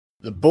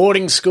The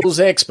Boarding Schools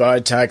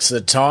Expo takes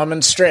the time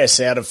and stress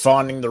out of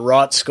finding the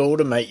right school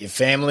to meet your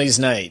family's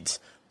needs.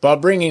 By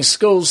bringing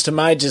schools to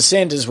major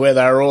centres where they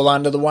are all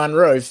under the one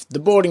roof, the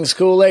Boarding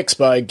School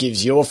Expo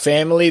gives your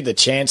family the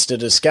chance to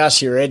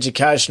discuss your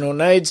educational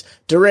needs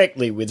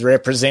directly with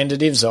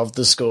representatives of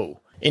the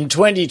school. In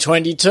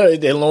 2022,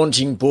 they're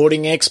launching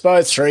Boarding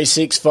Expo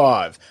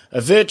 365,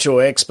 a virtual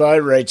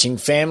expo reaching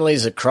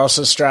families across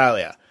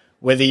Australia.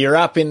 Whether you're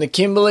up in the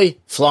Kimberley,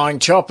 flying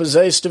choppers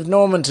east of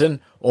Normanton,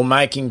 or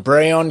making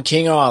brie on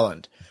King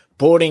Island,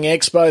 Boarding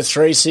Expo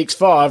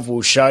 365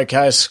 will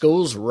showcase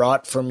schools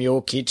right from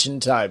your kitchen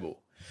table.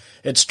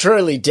 It's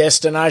truly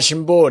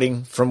destination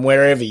boarding from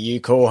wherever you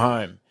call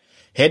home.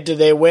 Head to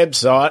their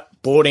website,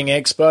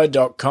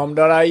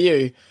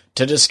 boardingexpo.com.au,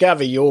 to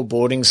discover your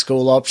boarding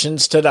school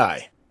options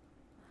today.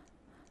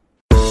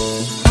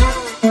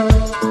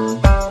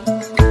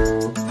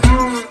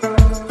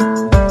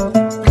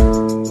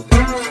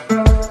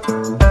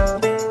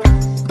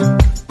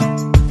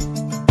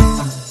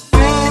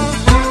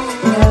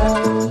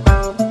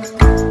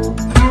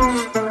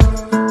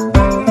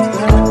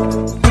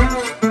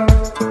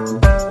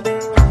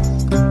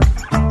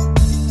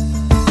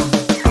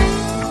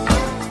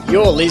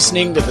 You're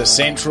listening to the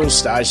Central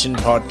Station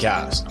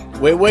podcast,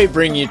 where we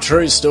bring you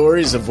true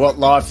stories of what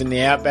life in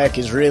the outback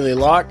is really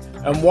like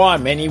and why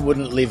many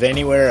wouldn't live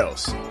anywhere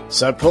else.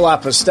 So pull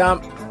up a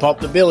stump,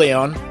 pop the billy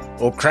on,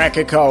 or crack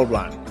a cold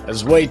one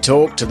as we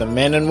talk to the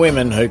men and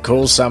women who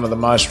call some of the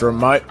most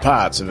remote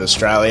parts of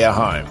Australia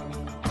home.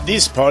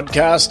 This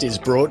podcast is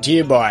brought to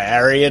you by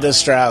Ariat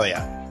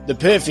Australia, the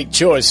perfect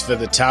choice for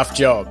the tough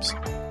jobs.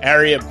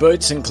 Ariat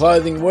boots and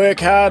clothing work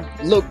hard,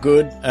 look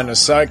good, and are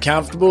so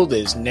comfortable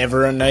there's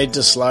never a need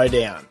to slow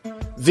down.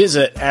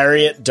 Visit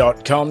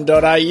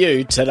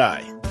ariat.com.au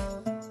today.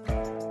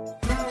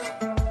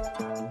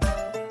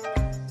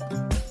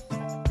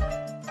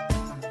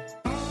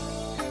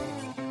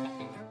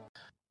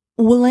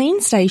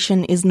 Wollene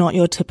Station is not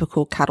your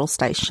typical cattle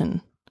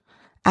station.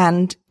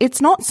 And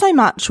it's not so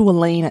much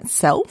Wollene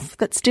itself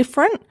that's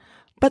different,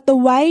 but the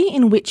way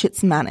in which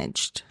it's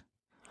managed.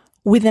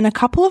 Within a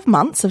couple of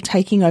months of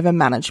taking over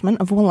management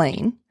of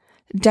Wollene,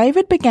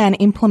 David began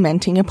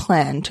implementing a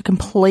plan to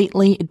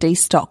completely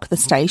destock the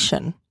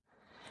station.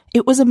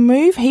 It was a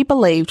move he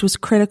believed was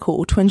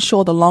critical to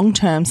ensure the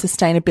long-term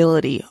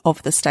sustainability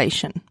of the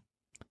station.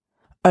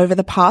 Over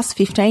the past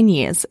 15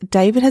 years,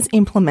 David has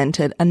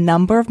implemented a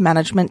number of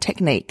management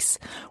techniques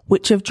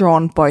which have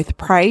drawn both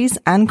praise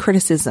and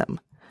criticism,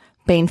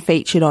 been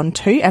featured on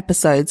 2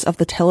 episodes of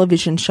the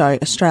television show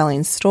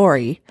Australian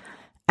Story,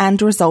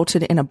 and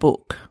resulted in a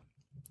book.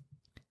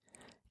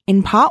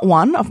 In part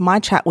 1 of my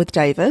chat with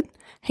David,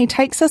 he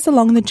takes us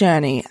along the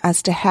journey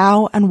as to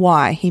how and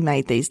why he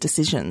made these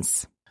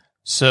decisions.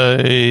 So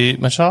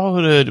my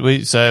childhood,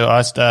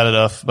 I started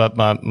off, but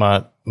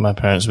my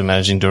parents were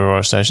managing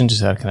Dorora Station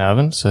just out of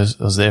Carnarvon, so I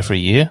was there for a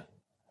year.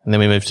 And then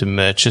we moved to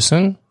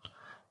Murchison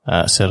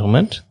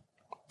settlement,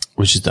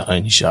 which is the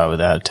only show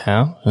without a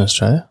town in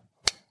Australia.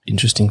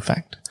 Interesting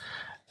fact.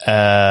 We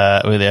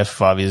were there for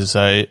 5 years or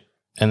so,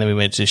 and then we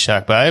went to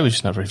Shark Bay, which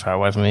is not very far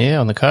away from here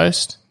on the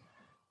coast.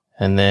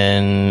 And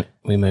then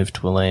we moved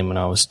to Wollene when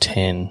I was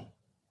 10.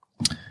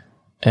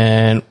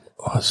 And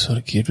what sort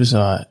of kid was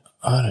I?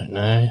 I don't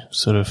know,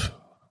 sort of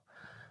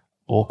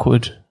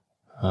awkward.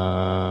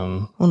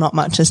 Well, not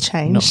much has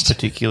changed. Not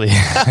particularly.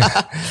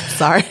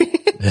 Sorry.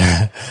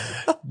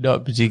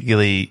 Not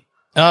particularly.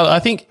 I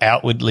think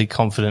outwardly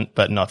confident,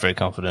 but not very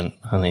confident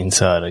on the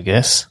inside, I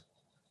guess.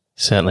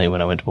 Certainly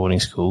when I went to boarding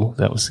school,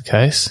 that was the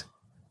case.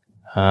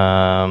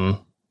 I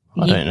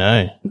don't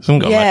know. I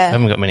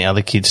haven't got many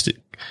other kids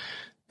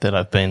that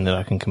I've been that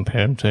I can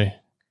compare them to.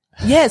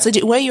 Yeah, so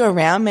were you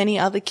around many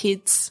other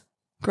kids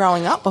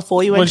growing up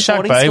before you went to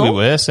boarding Shark Bay school? we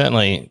were,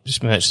 certainly.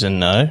 Just Murchison,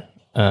 no.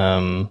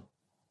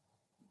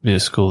 Bit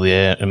of school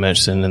there at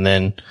Murchison, and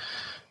then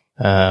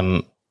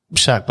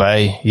Shark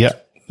Bay,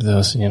 yep, there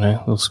was,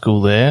 little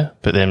school there.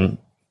 But then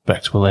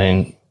back to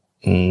Wollene,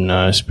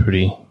 no,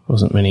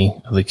 wasn't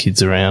many other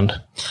kids around.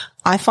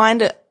 I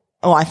found it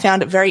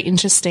very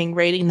interesting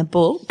reading the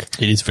book.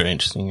 It is very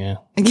interesting, yeah.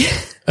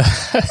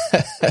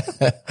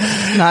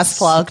 Nice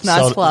plug.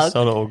 Sold at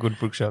all good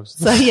bookshops.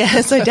 So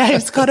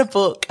Dave's got a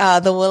book,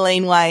 The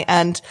Wollene Way,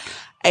 and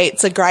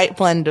it's a great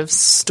blend of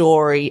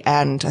story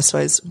and I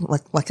suppose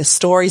like a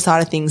story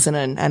side of things and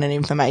an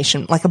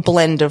information, like a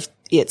blend of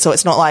it. So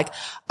it's not like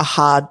a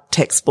hard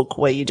textbook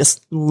where you're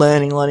just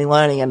learning,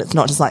 and it's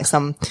not just like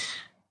some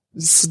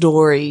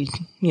story,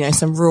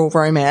 some rural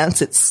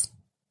romance. It's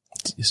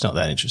not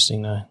that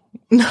interesting, no.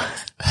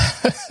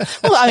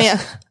 Well, I mean,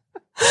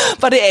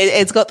 but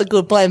it's got the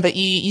good blend. But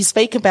you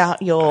speak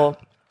about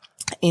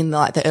in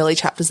the early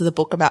chapters of the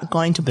book about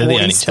going to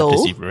boarding school. They're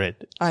the only chapters you've read.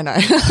 I know.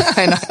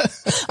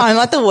 I'm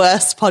like the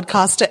worst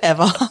podcaster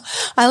ever.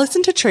 I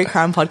listen to true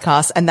crime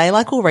podcasts and they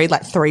will read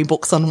 3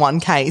 books on one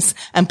case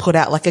and put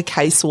out a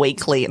case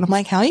weekly. And I'm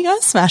like, how are you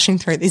guys smashing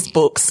through these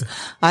books?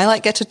 I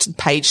get to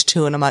page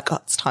 2 and I'm like, oh,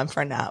 it's time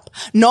for a nap.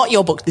 Not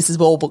your book. This is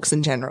all books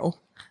in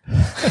general.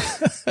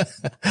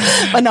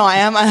 But no, I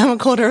am a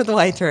quarter of the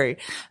way through.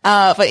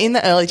 But in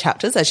the early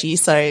chapters, as you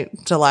so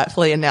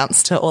delightfully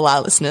announced to all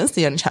our listeners,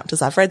 the only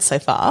chapters I've read so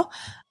far,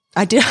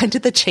 I did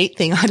the cheat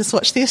thing. I just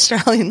watched the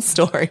Australian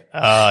Story.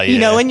 Oh, yeah. You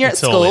know, when you're at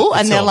school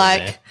and they're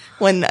like,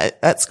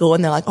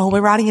 oh,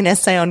 we're writing an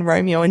essay on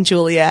Romeo and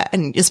Juliet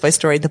and you're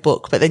supposed to read the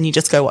book, but then you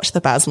just go watch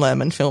the Baz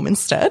Luhrmann film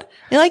instead.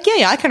 You're like,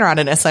 yeah, I can write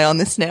an essay on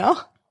this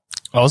now.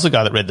 I was the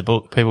guy that read the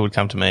book. People would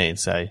come to me and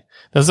say,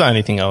 there's the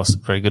only thing I was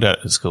very good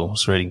at school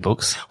was reading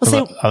books.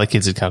 Other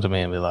kids would come to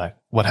me and be like,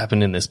 what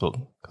happened in this book?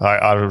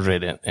 I would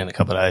read it in a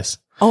couple of days.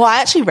 Oh,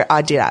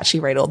 I did actually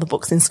read all the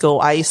books in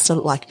school. I used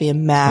to be a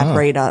mad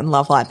reader and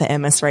love the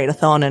MS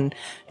Readathon, and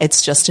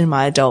it's just in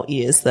my adult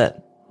years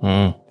that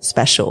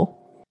special.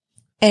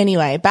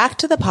 Anyway, back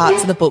to the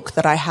parts of the book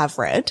that I have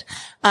read.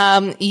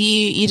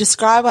 You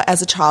describe it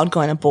as a child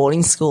going to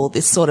boarding school,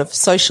 this sort of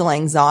social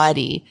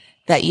anxiety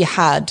that you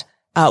had,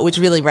 which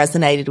really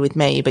resonated with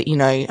me. But, you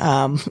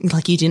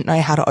didn't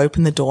know how to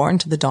open the door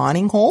into the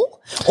dining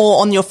hall, or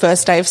on your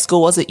first day of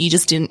school, was it you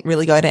just didn't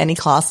really go to any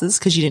classes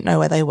because you didn't know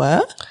where they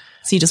were?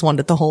 So you just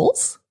wandered the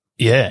halls?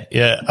 Yeah.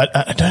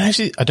 I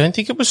don't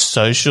think it was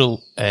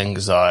social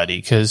anxiety,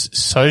 because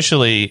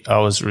socially I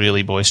was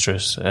really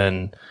boisterous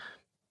and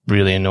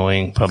really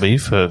annoying probably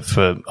for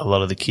a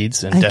lot of the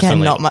kids, and again,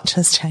 definitely not much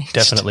has changed.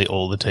 Definitely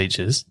all the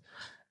teachers.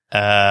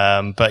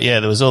 But yeah,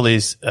 there was all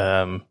these,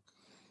 I've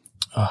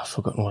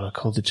forgotten what I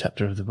called the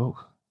chapter of the book.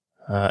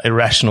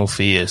 Irrational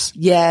fears.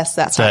 Yes,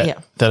 that's right. Yeah.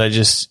 That I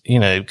just,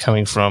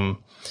 coming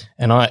from,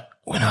 and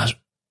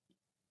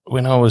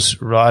when I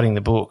was writing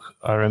the book,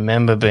 I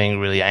remember being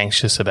really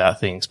anxious about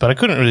things, but I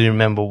couldn't really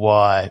remember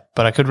why,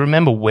 but I could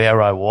remember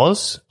where I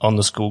was on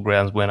the school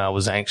grounds when I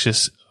was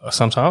anxious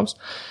sometimes.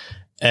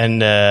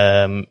 And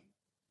I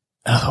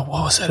thought,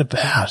 what was that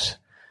about?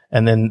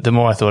 And then the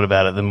more I thought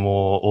about it, the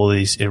more all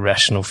these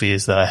irrational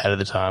fears that I had at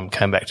the time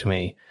came back to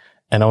me.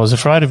 And I was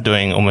afraid of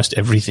doing almost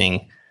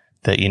everything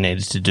that you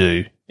needed to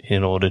do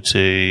in order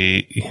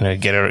to,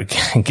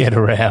 get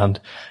around,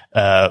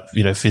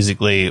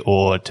 physically,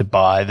 or to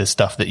buy the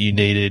stuff that you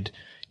needed.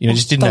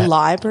 Just didn't know.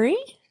 Library?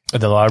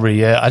 The library,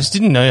 yeah. I just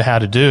didn't know how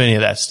to do any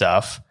of that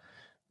stuff,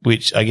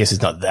 which I guess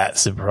is not that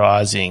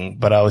surprising,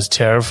 but I was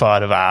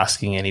terrified of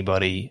asking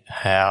anybody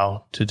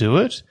how to do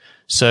it.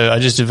 So I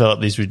just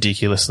developed these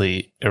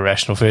ridiculously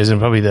irrational fears, and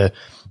probably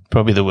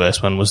the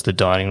worst one was the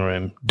dining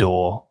room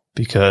door,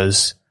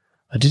 because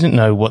I didn't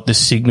know what the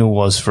signal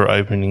was for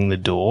opening the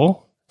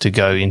door to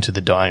go into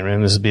the dining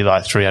room. This would be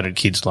like 300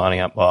 kids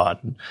lining up,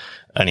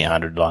 only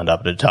 100 lined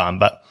up at a time,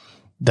 but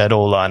they'd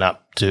all line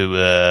up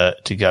to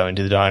go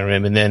into the dining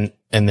room,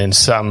 and then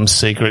some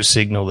secret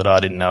signal that I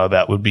didn't know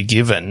about would be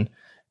given,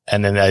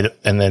 and then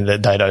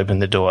they'd open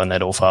the door and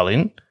they'd all file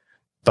in.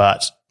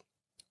 But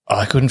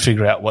I couldn't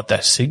figure out what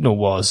that signal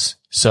was.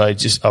 So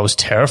I was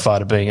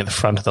terrified of being at the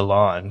front of the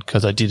line,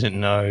 because I didn't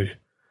know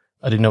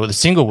what the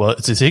signal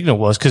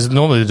was, because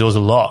normally the doors are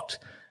locked,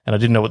 and I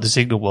didn't know what the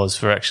signal was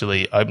for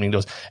actually opening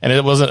doors. And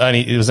it was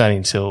only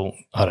until,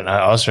 I don't know,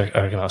 I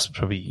reckon I was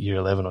probably year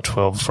 11 or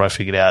 12 before I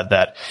figured out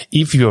that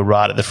if you were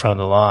right at the front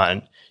of the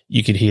line,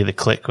 you could hear the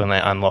click when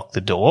they unlocked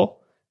the door.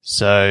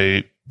 So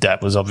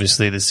that was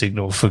obviously the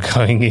signal for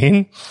going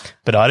in,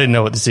 but I didn't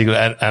know what the signal,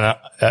 and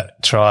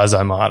try as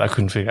I might, I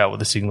couldn't figure out what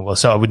the signal was.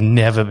 So I would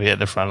never be at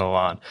the front of the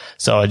line.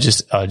 So I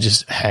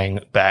just hang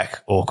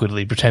back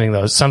awkwardly, pretending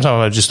that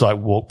sometimes I'd just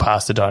walk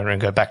past the dining room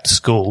and go back to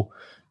school,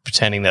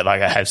 pretending that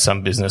I had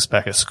some business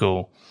back at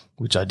school,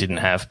 which I didn't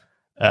have,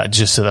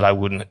 just so that I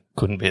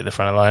couldn't be at the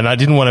front of the line. And I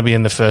didn't want to be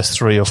in the first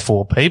 3 or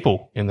 4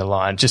 people in the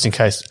line, just in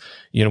case,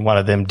 one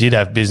of them did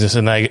have business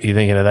and they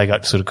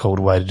got sort of called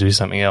away to do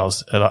something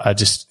else. And I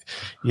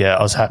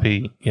was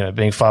happy,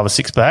 being 5 or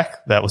 6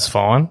 back, that was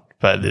fine,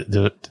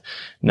 but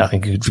nothing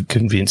could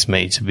convince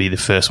me to be the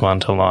first one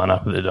to line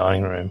up at the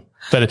dining room.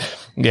 But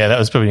that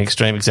was probably an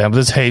extreme example.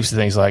 There's heaps of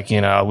things like,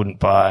 I wouldn't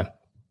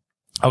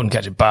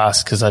catch a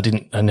bus because I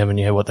never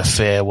knew what the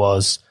fare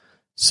was.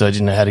 So I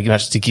didn't know how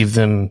to give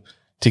them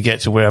to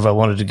get to wherever I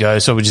wanted to go.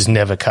 So I would just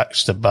never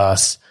catch the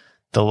bus.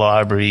 The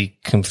library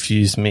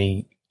confused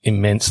me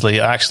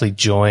immensely. I actually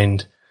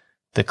joined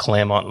the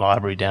Claremont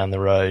Library down the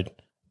road.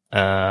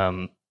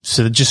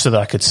 So that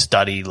I could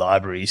study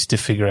libraries to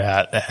figure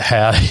out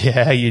how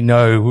you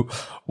know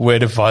where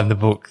to find the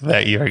book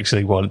that you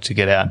actually wanted to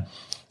get out.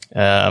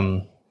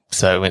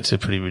 So I went to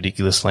pretty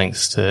ridiculous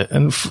lengths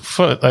and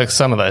for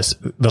some of those,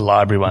 the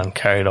library one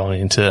carried on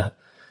into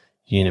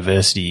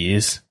university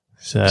years.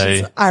 So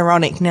it's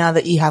ironic now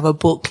that you have a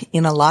book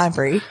in a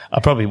library.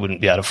 I probably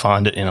wouldn't be able to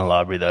find it in a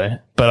library though,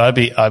 but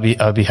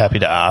I'd be happy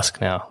to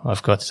ask now.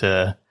 I've got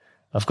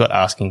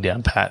asking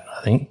down pat,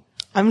 I think.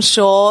 I'm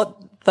sure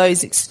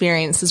those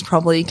experiences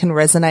probably can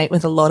resonate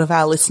with a lot of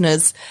our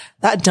listeners.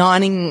 That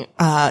dining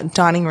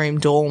room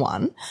door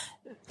one,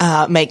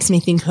 makes me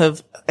think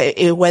of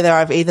whether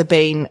I've either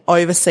been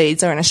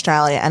overseas or in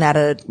Australia and at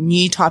a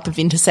new type of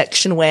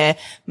intersection where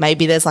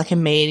maybe there's a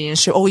median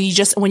street, or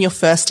when you're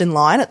first in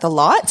line at the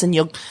lights and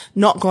you're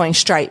not going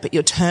straight, but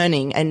you're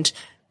turning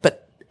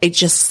but it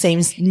just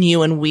seems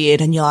new and weird,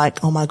 and you're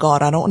like, oh my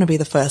God, I don't want to be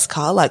the first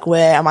car. Like,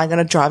 where am I going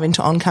to drive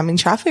into oncoming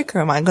traffic,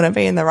 or am I going to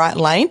be in the right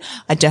lane?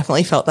 I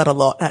definitely felt that a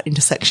lot at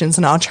intersections,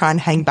 and I'll try and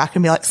hang back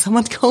and be like,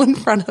 someone go in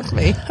front of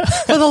me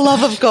for the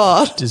love of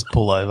God. Just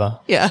pull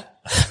over. Yeah.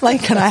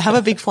 Like, can I have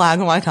a big flag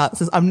on my car that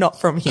says I'm not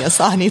from here,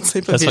 so I need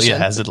supervision? That's what your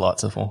hazard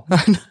lights are for.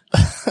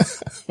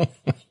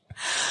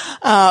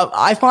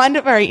 I find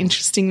it very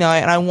interesting though,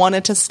 and I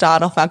wanted to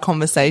start off our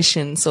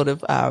conversation sort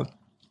of,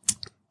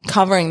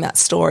 covering that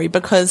story,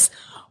 because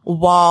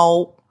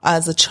while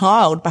as a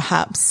child,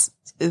 perhaps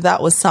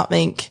that was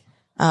something,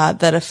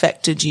 that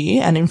affected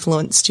you and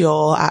influenced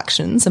your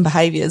actions and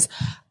behaviors,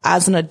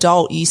 as an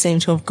adult, you seem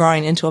to have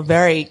grown into a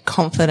very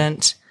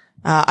confident,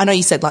 I know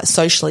you said like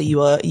socially you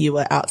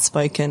were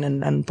outspoken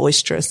and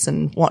boisterous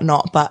and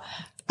whatnot, but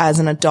as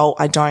an adult,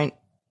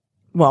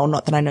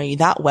 not that I know you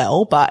that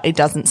well, but it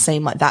doesn't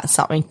seem like that's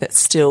something that's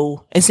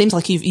still, it seems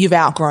like you've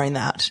outgrown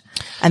that.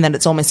 And then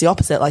it's almost the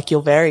opposite. Like,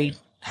 you're very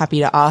happy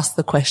to ask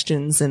the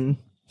questions and.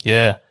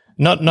 Yeah.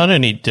 Not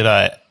only did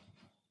I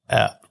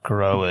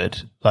outgrow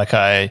it, like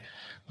I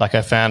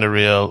found a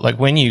real, like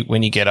when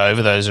you get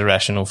over those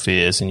irrational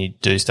fears and you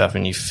do stuff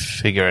and you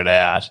figure it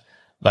out,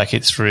 like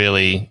it's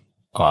really,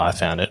 I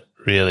found it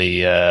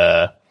really,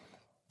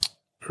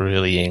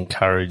 really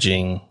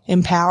encouraging.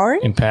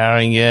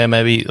 Empowering, yeah,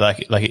 maybe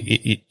like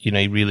it you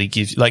know, really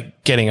gives,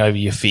 like getting over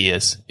your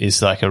fears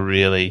is like a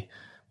really,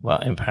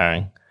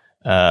 empowering,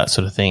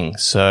 sort of thing.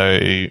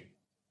 So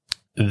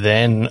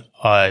then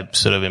I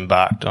sort of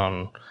embarked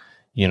on,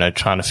 you know,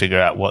 trying to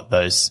figure out what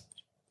those,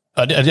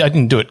 I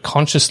didn't do it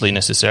consciously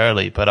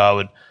necessarily, but I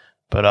would,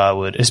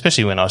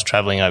 especially when I was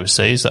traveling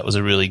overseas, that was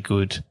a really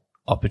good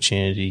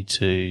opportunity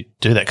to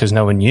do that because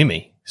no one knew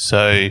me.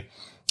 So,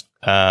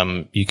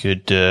 you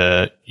could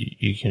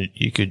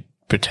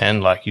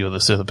pretend like you're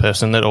the sort of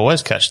person that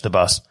always catches the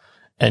bus.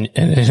 And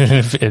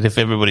if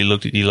everybody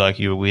looked at you like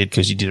you were weird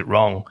because you did it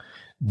wrong,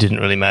 didn't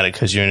really matter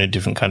because you're in a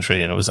different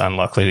country and it was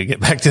unlikely to get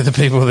back to the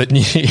people that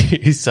knew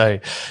you. So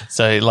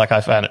like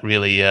I found it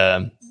really,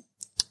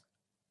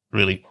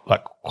 really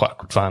like quite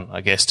good fun,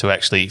 I guess, to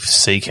actually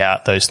seek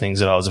out those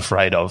things that I was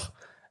afraid of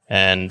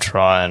and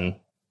try and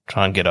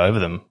get over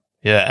them.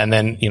 Yeah. And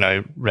then, you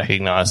know,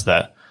 recognize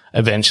that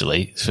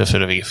eventually sort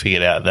of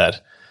figured out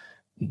that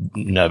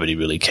nobody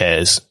really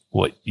cares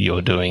what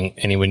you're doing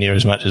anywhere near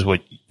as much as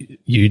what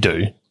you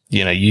do.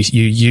 You know,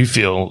 you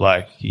feel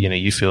like, you know,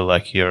 you feel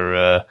like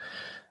you're,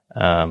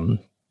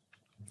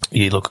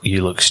 you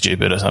look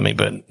stupid or something,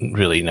 but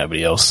really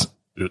nobody else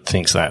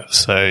thinks that.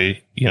 So,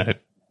 you know,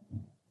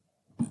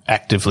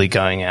 actively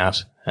going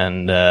out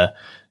and,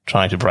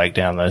 trying to break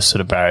down those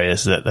sort of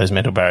barriers, those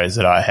mental barriers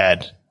that I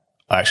had,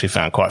 I actually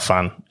found quite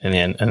fun in the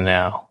end. And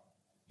now,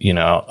 you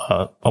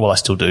know, I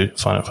still do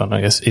find it fun,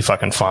 I guess, if I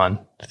can find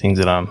things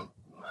that I'm,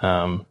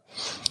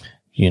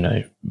 you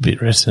know, a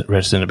bit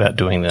reticent about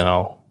doing, then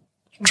I'll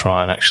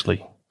try and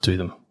actually do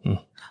them.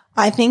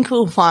 I think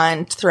we'll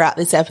find throughout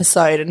this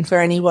episode, and for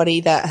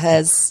anybody that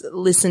has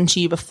listened to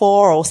you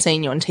before or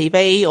seen you on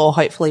TV or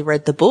hopefully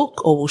read the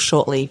book or will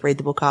shortly read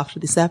the book after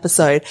this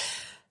episode,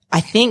 I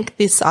think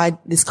this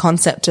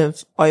concept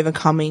of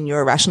overcoming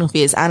your irrational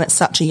fears, and at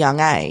such a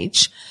young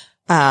age,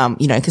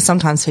 you know, because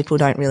sometimes people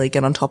don't really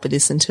get on top of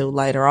this until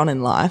later on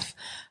in life.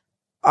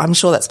 I'm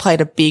sure that's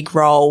played a big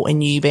role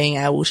in you being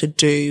able to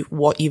do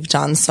what you've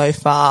done so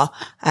far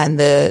and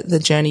the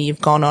journey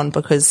you've gone on,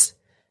 because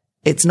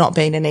it's not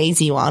been an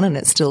easy one and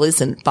it still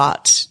isn't,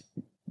 but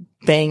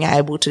being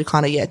able to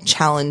kind of,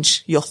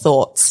 challenge your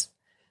thoughts,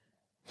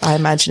 I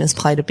imagine has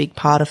played a big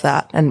part of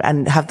that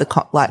and have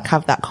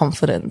that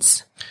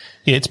confidence.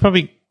 Yeah, it's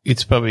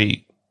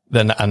probably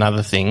then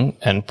another thing,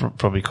 and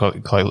probably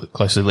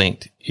closely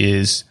linked,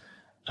 is,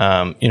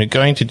 you know,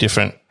 going to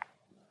different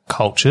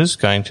cultures,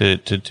 going to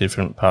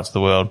different parts of the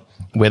world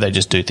where they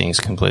just do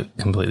things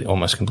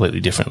almost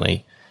completely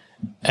differently,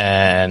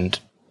 and,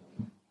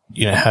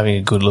 you know, having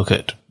a good look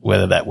at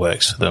whether that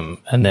works for them,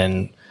 and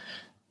then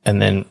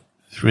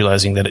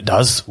realizing that it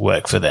does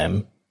work for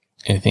them,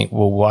 and you think,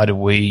 well, why do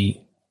we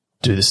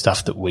do the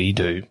stuff that we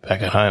do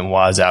back at home?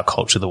 Why is our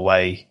culture the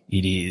way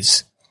it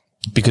is?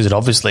 Because it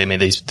obviously, I mean,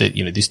 this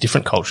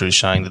different culture is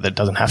showing that it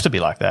doesn't have to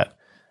be like that.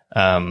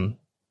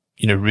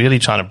 You know, really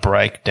trying to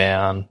break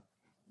down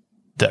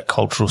that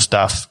cultural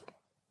stuff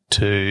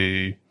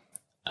to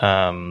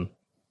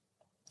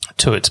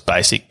its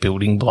basic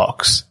building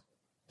blocks,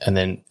 and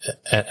then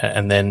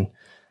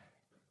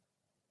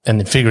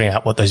figuring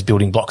out what those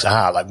building blocks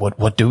are. Like,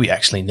 what do we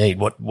actually need?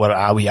 What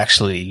are we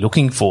actually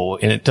looking for?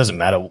 And it doesn't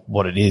matter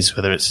what it is,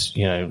 whether it's,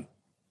 you know,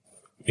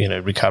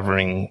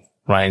 recovering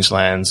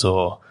rangelands,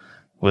 or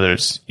whether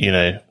it's, you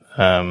know,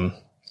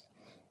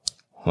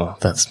 well,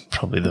 that's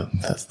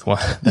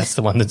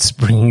the one that's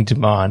springing to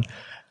mind.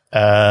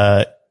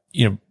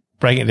 You know,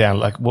 breaking it down,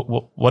 like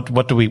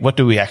what do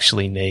we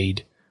actually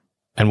need,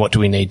 and what do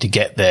we need to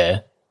get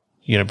there?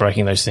 You know,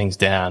 breaking those things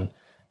down,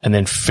 and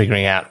then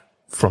figuring out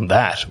from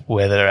that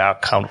whether our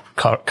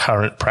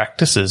current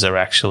practices are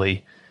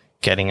actually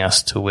getting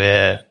us to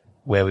where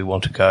we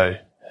want to go.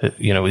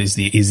 You know, is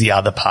the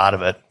other part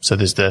of it. So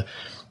there's the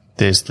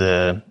there's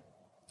the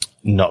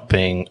not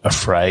being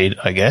afraid,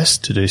 I guess,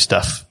 to do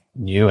stuff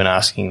new and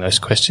asking those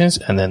questions.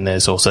 And then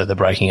there's also the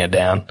breaking it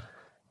down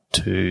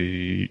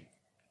to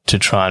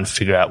try and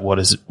figure out what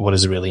is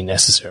really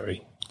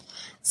necessary.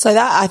 So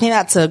I think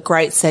that's a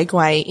great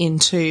segue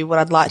into what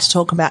I'd like to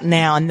talk about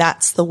now, and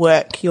that's the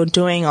work you're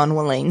doing on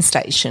Wollene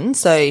Station.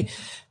 So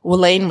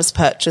Wollene was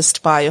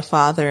purchased by your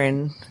father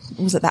in,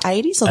 was it the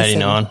 80s or the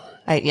 89.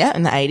 70s? Yeah,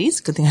 in the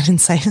 80s. Good thing I didn't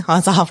say I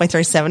was halfway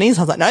through 70s.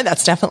 I was like, no,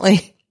 that's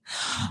definitely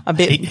a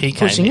bit He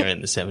came pushing here it.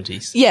 in the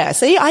 70s. Yeah,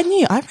 see, I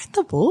read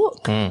the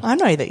book. I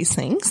know these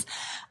things.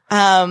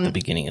 The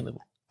beginning of the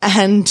book.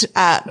 And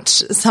at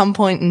some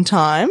point in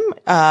time,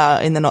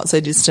 in the not so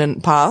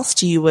distant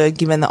past, you were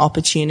given the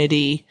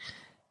opportunity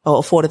or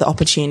afforded the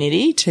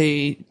opportunity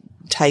to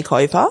take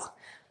over.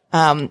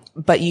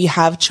 But you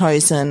have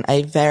chosen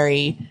a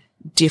very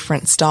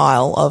different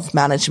style of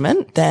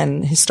management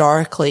than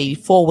historically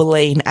for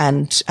Wollene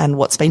and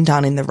what's been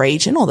done in the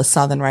region or the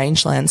southern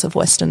rangelands of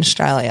Western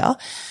Australia.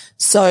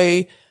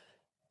 So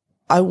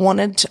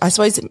I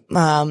suppose,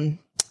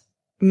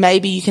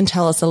 maybe you can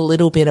tell us a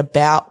little bit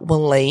about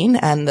Wollene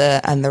and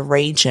the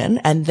region,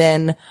 and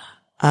then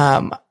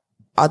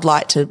I'd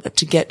like to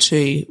get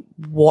to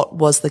what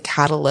was the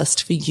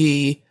catalyst for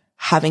you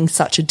having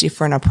such a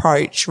different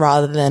approach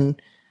rather than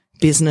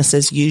business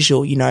as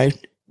usual, you know,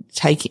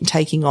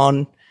 taking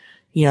on,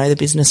 you know, the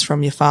business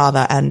from your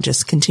father and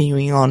just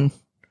continuing on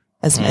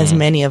as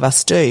many of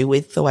us do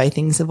with the way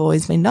things have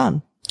always been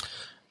done.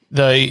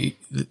 The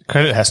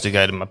credit has to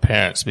go to my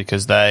parents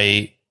because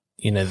they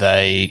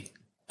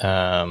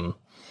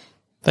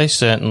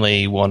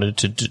certainly wanted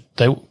to do,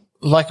 they,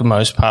 like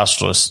most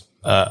pastoralists,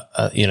 they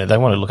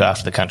want to look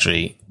after the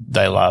country.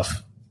 They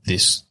love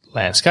this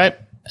landscape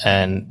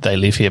and they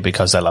live here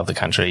because they love the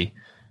country,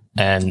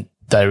 and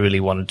they really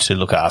wanted to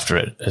look after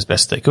it as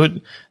best they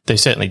could. They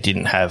certainly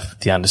didn't have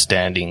the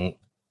understanding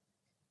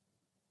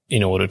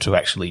in order to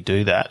actually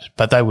do that,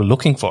 but they were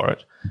looking for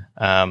it.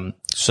 And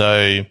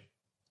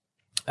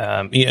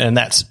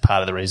that's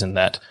part of the reason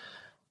that,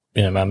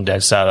 you know, Mum and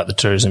Dad started up the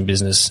tourism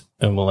business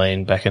in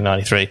Wollene back in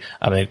 93.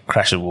 I mean, it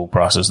crashed at wool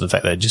prices. The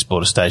fact they just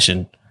bought a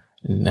station,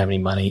 didn't have any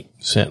money,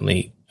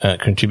 certainly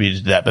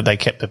contributed to that. But they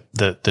kept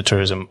the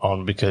tourism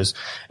on because,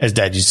 as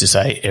Dad used to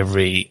say,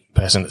 every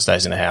person that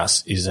stays in a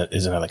house is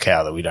another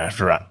cow that we don't have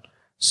to run.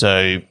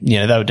 So, you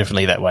know, they were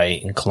definitely that way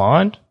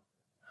inclined.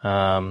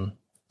 And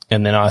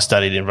then I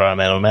studied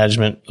environmental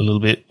management a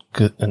little bit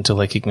until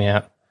they kicked me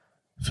out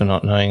for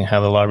not knowing how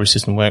the library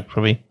system worked,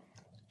 probably.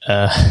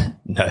 No,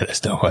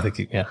 that's not why they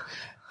kicked me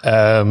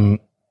out.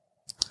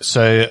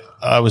 So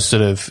I was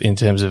sort of, in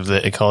terms of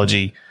the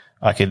ecology,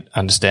 I could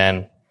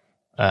understand,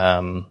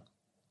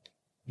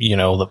 you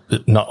know,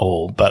 not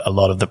all, but a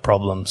lot of the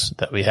problems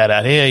that we had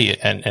out here.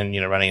 And,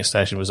 you know, running a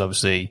station was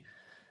obviously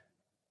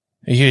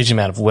a huge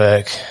amount of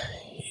work.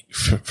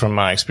 From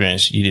my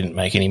experience, you didn't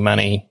make any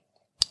money,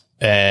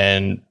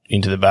 and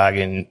into the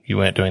bargain, you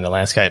weren't doing the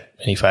landscape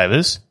any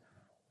favours.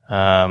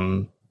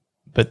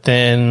 But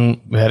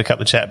then we had a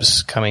couple of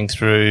chaps coming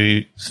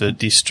through the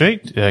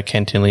district,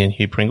 Ken Tinley and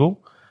Hugh Pringle,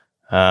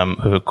 who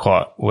are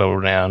quite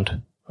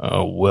world-renowned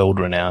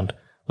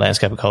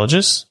landscape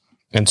ecologists.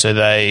 And so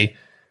they,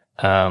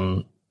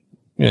 spent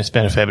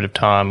a fair bit of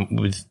time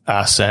with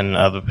us and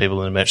other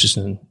people in the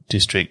Murchison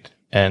district,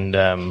 and,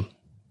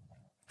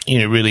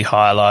 really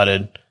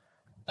highlighted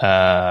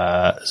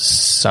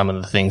some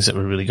of the things that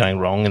were really going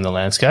wrong in the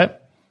landscape,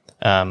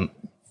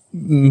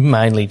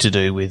 mainly to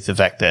do with the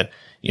fact that,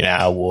 you know,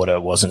 our water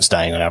wasn't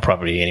staying on our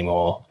property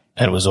anymore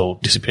and it was all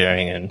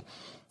disappearing, and,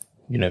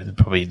 you know,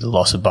 probably the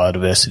loss of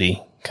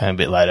biodiversity came a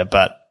bit later.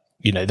 But,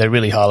 you know, they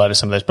really highlighted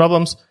some of those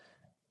problems,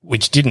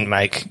 which didn't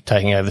make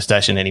taking over the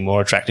station any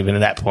more attractive. And at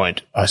that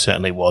point, I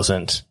certainly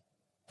wasn't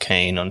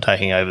keen on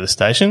taking over the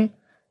station.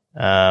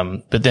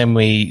 But then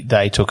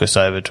they took us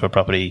over to a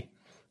property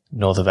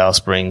north of Alice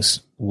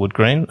Springs, Wood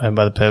Green, owned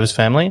by the Purvis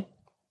family.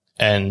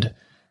 And,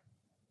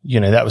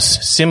 you know, that was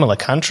similar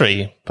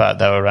country, but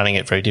they were running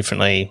it very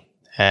differently.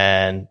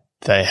 And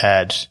they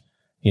had,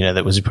 you know,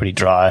 that was a pretty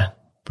dry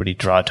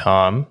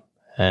time.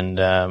 And,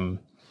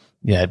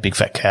 had big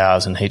fat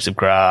cows and heaps of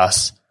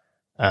grass.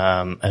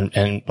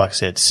 And like I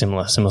said,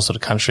 similar sort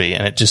of country.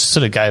 And it just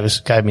sort of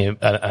gave me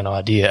an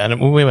idea.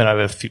 And we went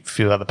over a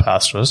few other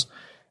pastoralists,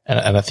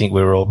 and I think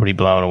we were all pretty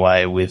blown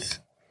away with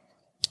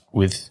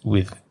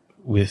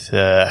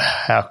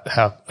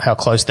how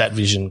close that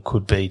vision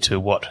could be to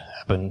what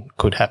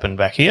could happen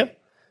back here.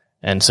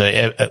 And so,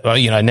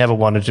 I never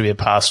wanted to be a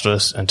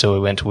pastoralist until we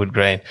went to Wood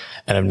Green,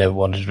 and I've never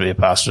wanted to be a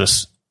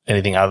pastoralist,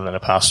 anything other than a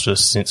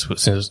pastoralist, since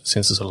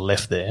I sort of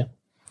left there.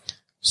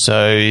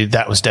 So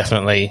that was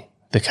definitely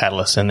the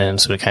catalyst, and then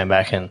sort of came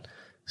back and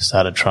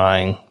started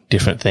trying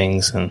different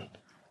things and,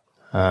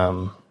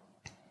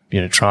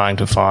 trying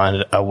to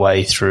find a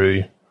way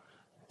through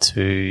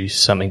to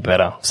something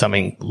better,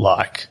 something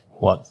like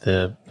what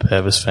the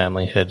Purvis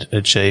family had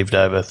achieved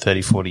over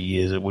 30, 40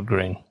 years at Wood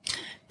Green.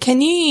 Can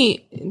you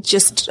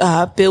just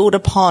build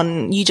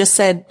upon, you just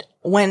said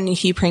when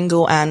Hugh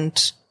Pringle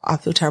and, I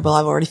feel terrible,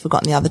 I've already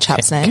forgotten the other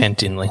chap's name. Ken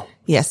Tinley.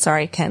 Yeah,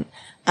 sorry, Kent.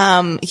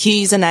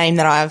 Hugh's a name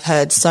that I've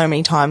heard so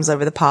many times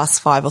over the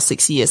past 5 or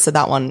 6 years. So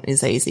that one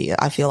is easy.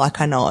 I feel like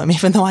I know him,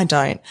 even though I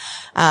don't.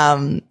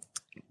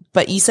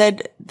 But you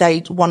said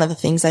one of the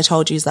things they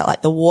told you is that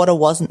like the water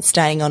wasn't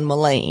staying on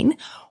Moline.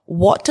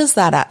 What does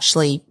that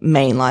actually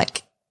mean?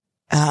 Like,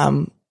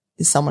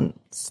 is someone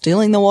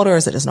stealing the water? Or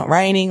is it just not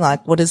raining?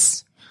 Like, what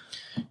is?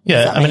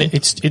 Yeah, I mean,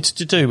 it's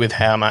to do with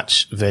how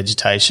much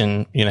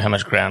vegetation, how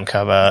much ground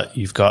cover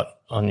you've got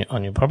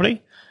on your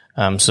property.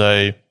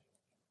 So,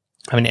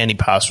 I mean, any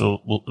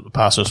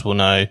pastoralist will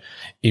know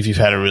if you've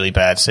had a really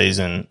bad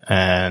season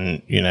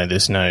and,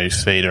 there's no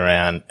feed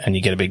around and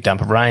you get a big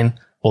dump of rain,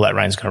 all that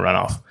rain's going to run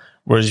off.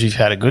 Whereas if you've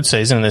had a good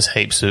season and there's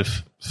heaps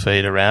of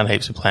feed around,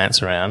 heaps of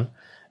plants around,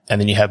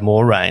 and then you have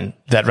more rain,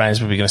 that rain is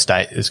probably going to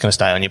stay, it's going to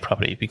stay on your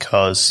property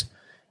because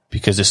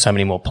there's so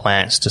many more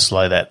plants to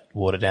slow that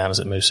water down as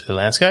it moves through the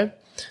landscape.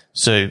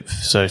 So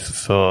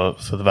for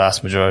the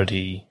vast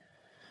majority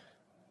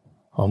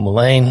of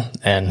Moline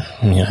and,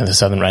 the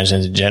Southern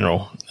Rangelands in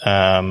general,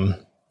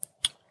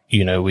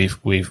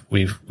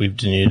 we've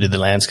denuded the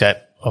landscape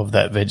of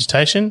that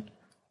vegetation.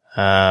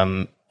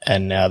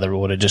 And now the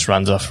water just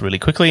runs off really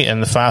quickly.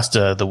 And the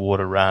faster the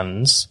water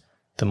runs,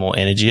 the more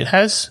energy it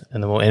has.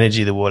 And the more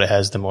energy the water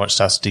has, the more it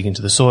starts to dig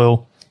into the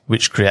soil,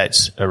 which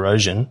creates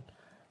erosion,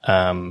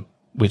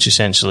 which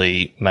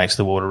essentially makes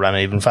the water run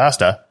even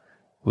faster,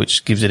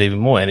 which gives it even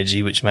more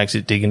energy, which makes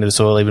it dig into the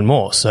soil even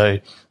more. So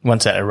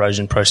once that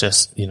erosion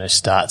process,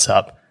 starts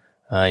up,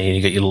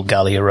 you get your little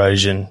gully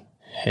erosion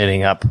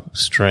heading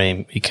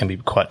upstream. It can be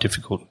quite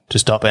difficult to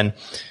stop. And,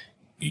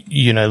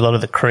 a lot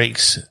of the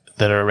creeks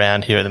that are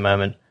around here at the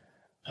moment,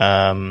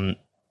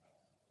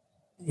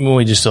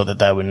 we just thought that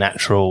they were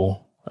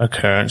natural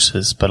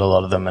occurrences, but a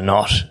lot of them are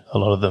not. A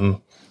lot of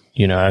them,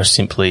 are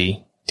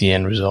simply the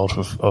end result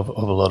of a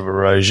lot of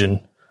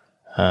erosion.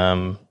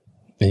 And,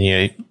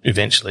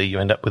 eventually you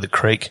end up with a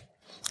creek.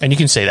 And you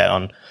can see that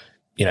on,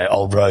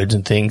 old roads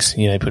and things.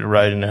 Put a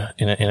road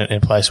in a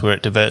place where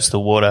it diverts the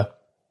water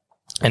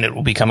and it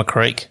will become a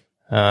creek,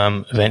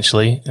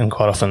 eventually. And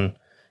quite often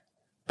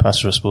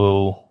pastoralists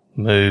will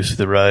move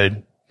the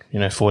road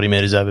 40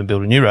 metres over and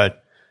build a new road,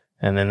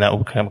 and then that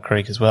will become a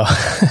creek as well.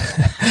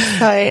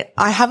 So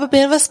I have a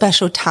bit of a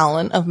special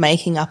talent of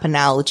making up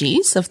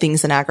analogies of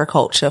things in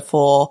agriculture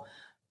for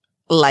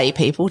lay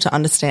people to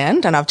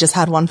understand, and I've just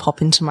had one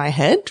pop into my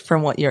head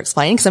from what you're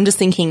explaining, because I'm just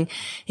thinking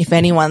if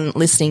anyone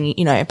listening,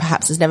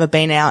 perhaps has never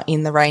been out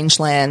in the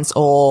rangelands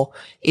or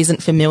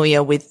isn't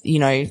familiar with,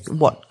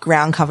 what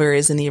ground cover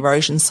is in the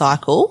erosion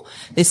cycle.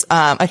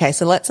 Okay,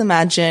 so let's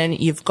imagine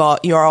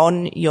you're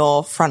on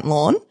your front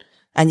lawn,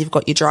 and you've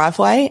got your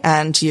driveway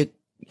and your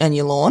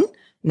lawn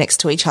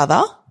next to each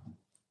other,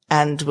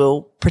 and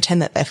we'll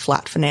pretend that they're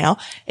flat for now.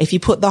 If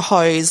you put the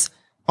hose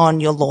on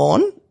your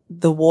lawn,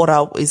 the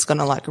water is going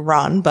to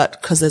run,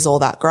 but because there's all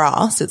that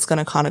grass, it's going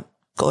to kind of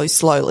go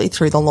slowly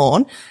through the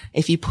lawn.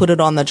 If you put it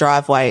on the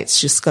driveway,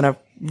 it's just going to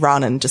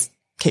run and just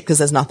keep, because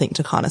there's nothing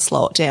to kind of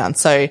slow it down.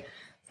 So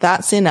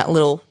that's in that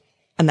little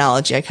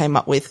analogy I came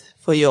up with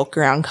for your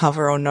ground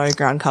cover or no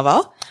ground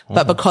cover.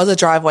 But because a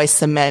driveway's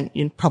cement,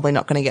 you're probably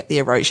not going to get the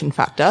erosion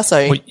factor.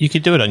 So you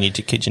could do it on your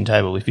kitchen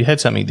table. If you had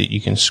something that you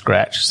can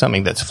scratch,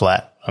 something that's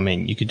flat, I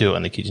mean, you could do it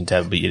on the kitchen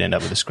table, but you'd end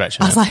up with a scratch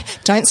on it. I was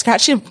like, don't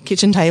scratch your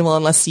kitchen table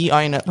unless you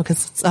own it,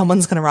 because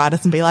someone's going to write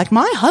us and be like,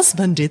 my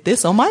husband did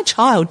this or my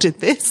child did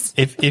this.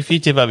 If you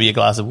tip over your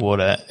glass of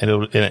water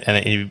and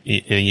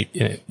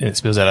it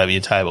spills out over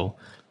your table,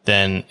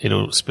 then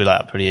it'll spill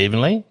out pretty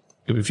evenly.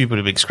 If you put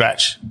a big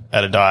scratch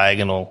at a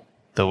diagonal,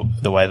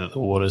 the way that the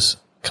water's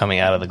coming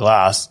out of the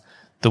glass,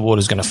 the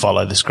water's going to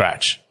follow the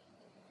scratch.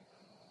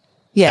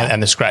 Yeah.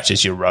 And the scratch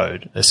is your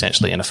road,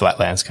 essentially, in a flat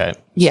landscape.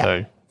 Yeah.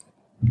 So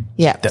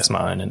yeah, that's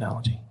my own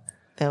analogy.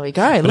 There we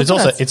go. But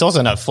it's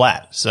also not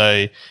flat.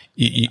 So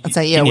in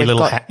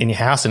your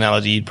house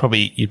analogy, you'd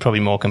probably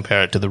more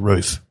compare it to the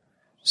roof.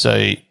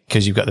 So,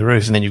 because you've got the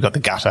roof and then you've got the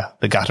gutter.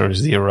 The gutter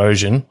is the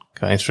erosion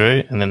going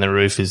through, and then the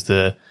roof is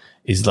the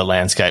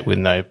landscape with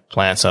no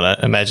plants on it.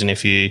 Imagine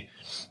if you,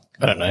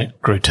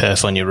 grew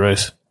turf on your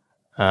roof.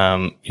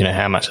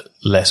 How much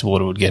less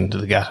water would get into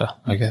the gutter,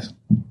 I guess.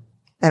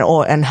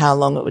 And how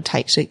long it would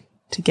take to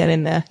get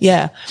in there.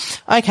 Yeah.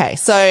 Okay.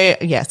 So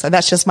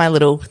that's just my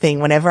little thing.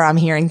 Whenever I'm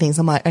hearing things,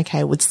 I'm like,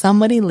 okay, would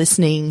somebody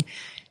listening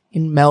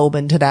in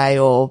Melbourne today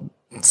or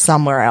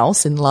somewhere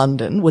else in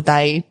London, are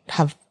they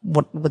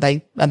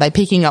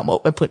picking up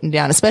what we're putting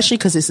down? Especially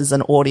because this is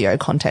an audio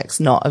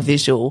context, not a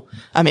visual,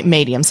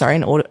 medium, sorry,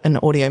 an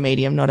audio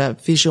medium, not a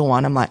visual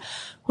one. I'm like,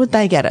 would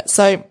they get it?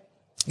 So.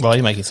 Well,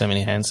 you're making so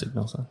many hand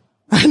signals. So.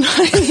 I know,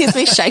 it's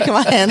me shaking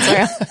my hands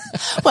around.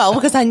 Well,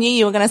 because I knew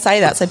you were going to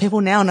say that, so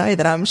people now know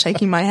that I'm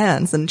shaking my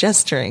hands and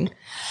gesturing.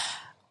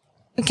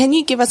 Can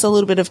you give us a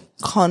little bit of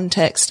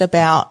context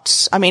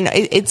about,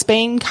 it's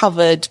been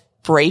covered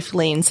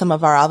briefly in some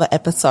of our other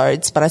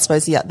episodes, but I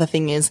suppose the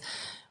thing is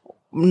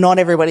not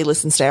everybody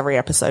listens to every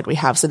episode we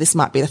have, so this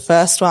might be the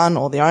first one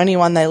or the only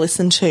one they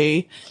listen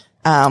to.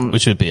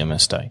 Which would be a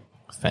mistake.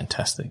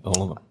 fantastic,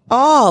 all of them.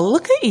 Oh,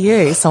 look at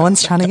you.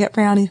 Someone's trying to get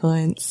brownie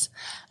points.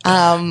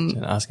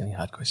 Didn't ask any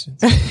hard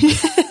questions.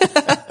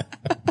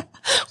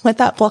 Let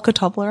that block of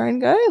Toblerone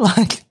go,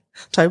 like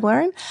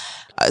Toblerone.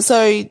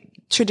 So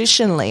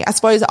traditionally, I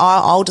suppose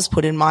I'll just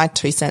put in my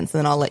 2 cents and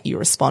then I'll let you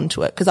respond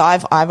to it, because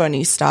I've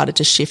only started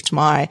to shift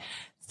my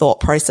thought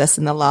process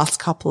in the last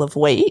couple of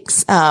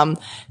weeks.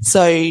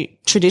 So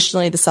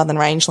traditionally the Southern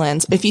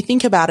Rangelands, if you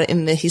think about it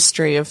in the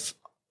history of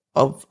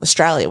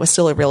Australia, we're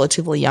still a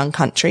relatively young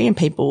country, and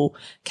people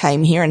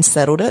came here and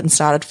settled it and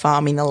started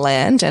farming the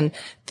land. And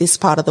this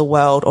part of the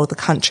world, or the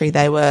country,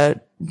 they were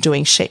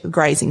doing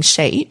grazing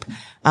sheep.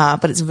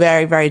 But it's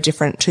very, very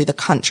different to the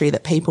country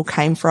that people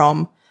came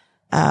from,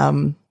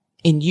 in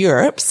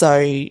Europe. So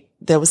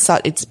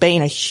it's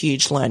been a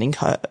huge learning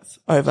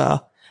curve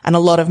and a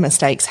lot of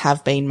mistakes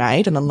have been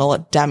made and a lot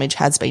of damage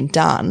has been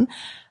done.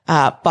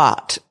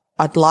 But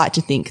I'd like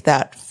to think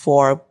that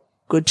for a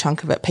good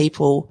chunk of it,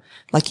 people,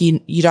 like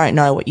you don't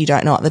know what you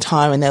don't know at the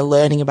time, and they're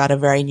learning about a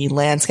very new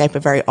landscape,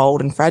 a very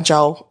old and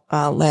fragile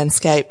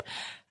landscape.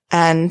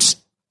 And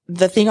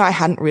the thing I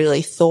hadn't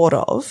really thought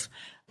of,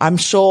 I'm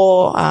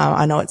sure,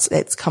 I know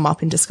it's come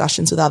up in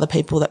discussions with other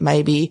people that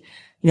maybe,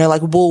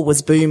 like wool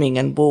was booming,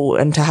 and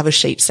to have a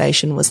sheep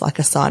station was like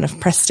a sign of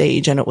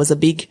prestige, and it was a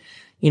big,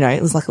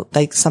 it was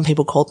like some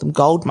people called them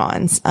gold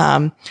mines.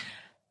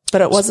 But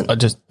it wasn't. I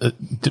just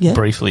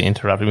briefly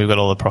interrupted. We've got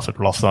all the profit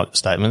loss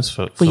statements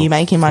Were you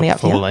making money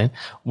up here? Willeen.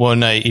 Well,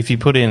 no. If you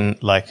put in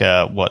what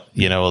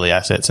all the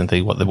assets and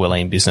what the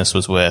Willeen business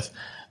was worth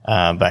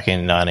back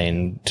in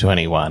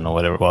 1921 or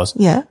whatever it was.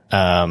 Yeah.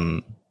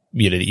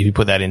 If you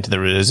put that into the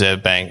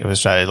Reserve Bank of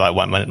Australia, like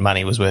what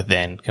money was worth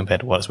then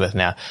compared to what it's worth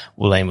now,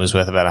 Willeen was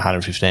worth about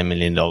 $115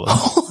 million.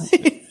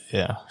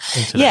 Yeah.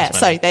 Yeah.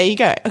 So there you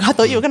go. I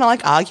thought you were going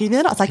to argue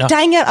then. I was like, no.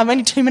 Dang it. I'm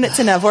only 2 minutes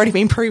in. I've already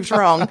been proved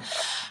wrong.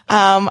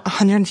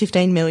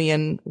 115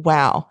 million.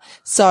 Wow.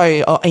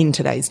 So in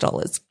today's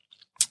dollars.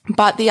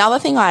 But the other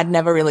thing I had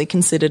never really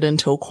considered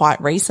until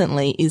quite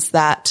recently is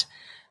that,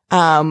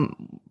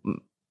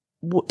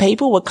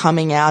 people were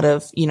coming out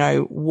of,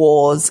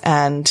 wars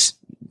and,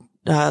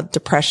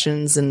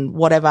 depressions and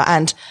whatever.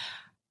 And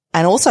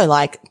also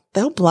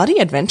they were bloody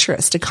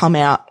adventurous to come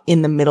out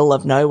in the middle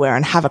of nowhere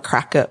and have a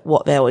crack at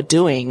what they were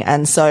doing.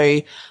 And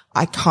so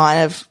I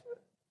kind of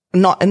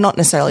not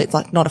necessarily, it's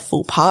not a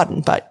full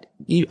pardon, but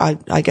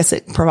I guess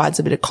it provides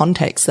a bit of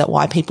context that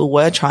why people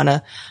were trying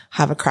to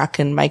have a crack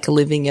and make a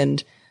living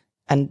and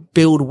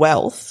build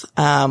wealth,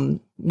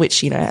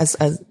 which, as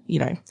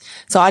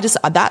so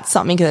that's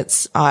something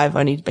I've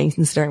only been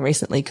considering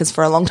recently, because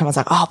for a long time I was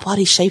like, oh,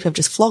 bloody sheep have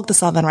just flogged the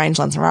Southern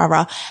Rangelands, rah,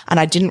 rah. And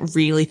I didn't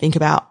really think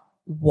about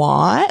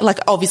why,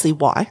 obviously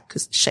why,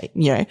 because sheep,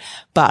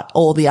 but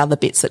all the other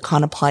bits that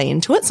kind of play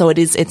into it. So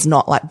it's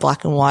not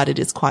black and white. It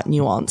is quite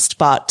nuanced,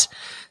 but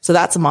so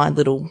that's my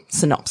little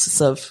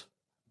synopsis of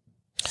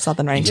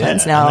Southern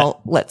Rangelands. Now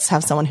let's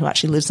have someone who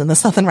actually lives in the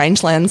Southern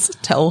Rangelands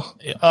tell.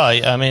 Oh,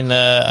 I mean,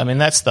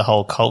 that's the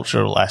whole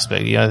cultural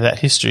aspect. That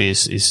history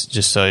is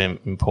just so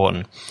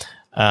important.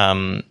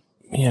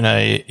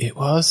 It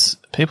was,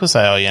 people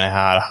say,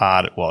 how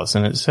hard it was,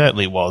 and it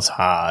certainly was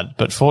hard,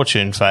 but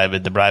fortune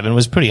favoured the brave, and it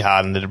was pretty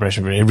hard in the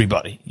Depression for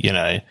everybody,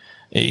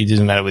 It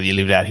doesn't matter whether you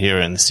lived out here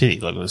or in the city.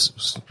 It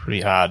was pretty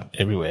hard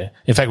everywhere.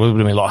 In fact, it would have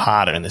been a lot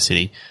harder in the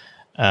city,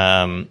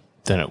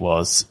 than it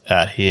was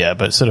out here,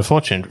 but sort of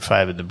fortune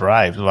favoured the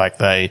brave. It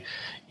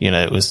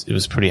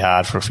was pretty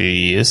hard for a few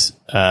years.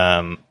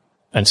 And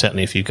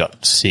certainly if you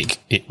got sick,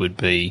 it would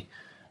be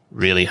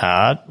really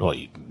hard, or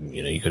you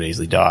could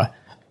easily die.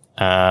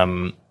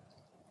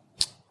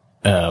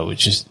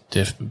 Which is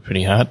definitely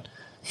pretty hard.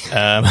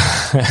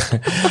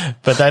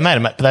 But they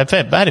made a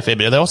fair bit.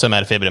 They also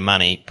made a fair bit of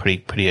money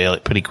pretty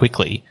early, pretty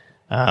quickly.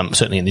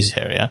 Certainly in this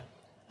area.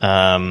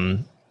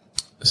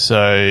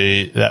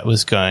 So that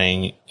was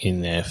going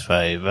in their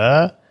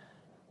favour.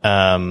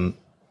 But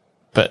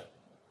I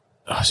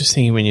was just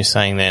thinking when you're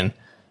saying then,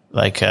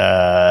 it's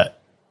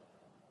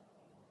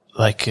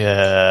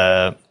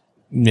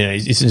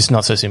just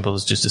not so simple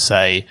as just to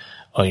say,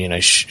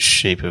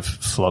 sheep have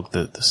flogged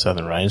the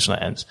Southern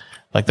Rangelands.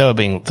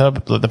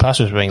 The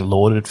pastors were being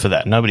lauded for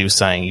that. Nobody was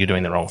saying you're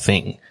doing the wrong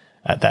thing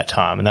at that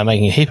time, and they're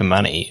making a heap of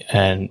money.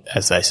 And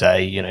as they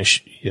say,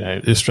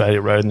 Australia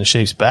rode in the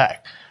sheep's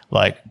back.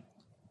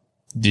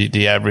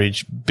 The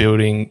average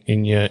building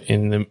in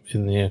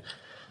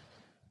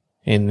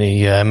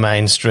the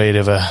main street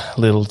of a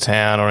little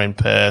town or in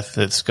Perth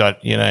that's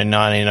got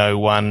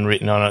 1901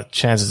 written on it,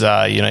 chances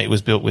are it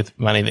was built with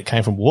money that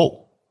came from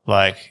wool.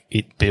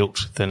 It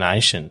built the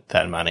nation,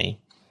 that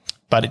money,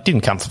 but it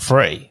didn't come for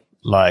free.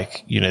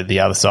 The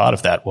other side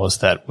of that was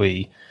that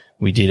we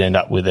did end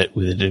up with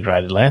a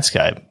degraded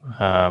landscape,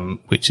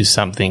 which is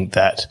something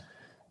that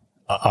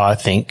I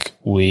think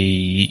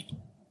we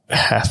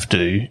have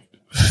to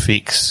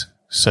fix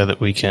so that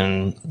we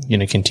can,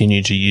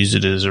 continue to use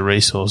it as a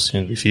resource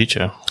in the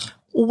future.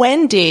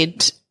 When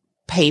did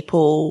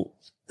people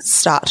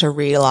start to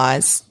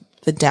realise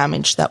the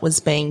damage that was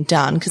being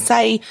done. Cause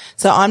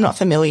so I'm not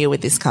familiar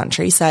with this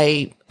country,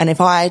 and if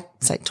I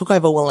took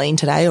over Walleen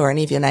today or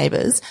any of your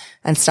neighbours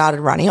and started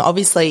running,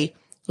 obviously,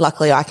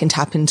 luckily I can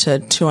tap into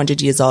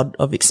 200 years odd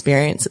of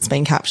experience that's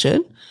been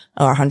captured,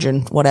 or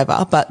 100,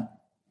 whatever. But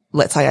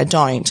let's say I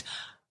don't,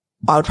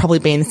 I would probably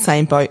be in the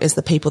same boat as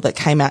the people that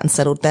came out and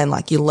settled then.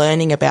 Like, you're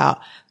learning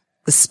about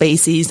the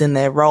species and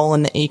their role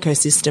in the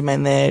ecosystem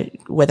and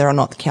whether or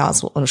not the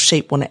cows or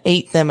sheep want to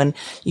eat them. And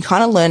you're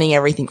kind of learning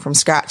everything from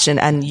scratch.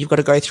 And you've got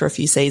to go through a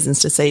few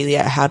seasons to see,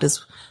 how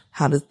does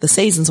the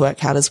seasons work?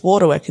 How does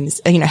water work?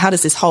 And how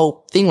does this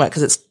whole thing work?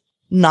 Cause it's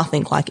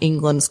nothing like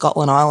England,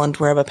 Scotland, Ireland,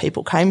 wherever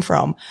people came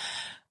from.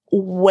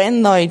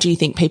 When though do you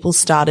think people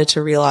started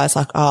to realize,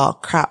 like, oh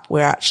crap,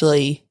 we're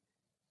actually,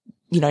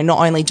 not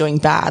only doing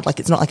bad, like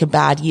it's not like a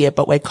bad year,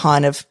 but we're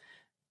kind of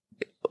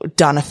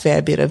done a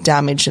fair bit of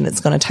damage and it's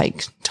going to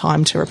take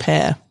time to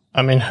repair?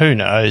 I mean, who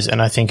knows?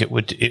 And I think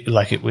there'd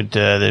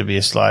be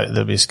a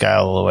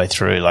scale all the way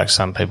through. Like,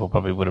 some people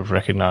probably would have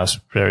recognized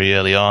very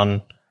early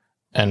on,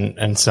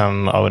 and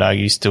some, I would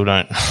argue, still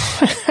don't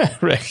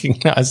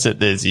recognize that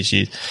there's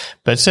issues.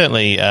 But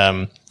certainly,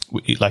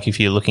 like, if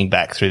you're looking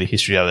back through the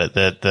history of it,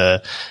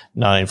 the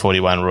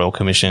 1941 Royal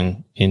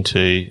Commission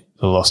into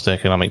the lost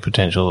economic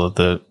potential of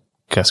the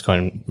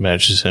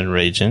Gascoyne-Murchison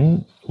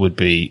region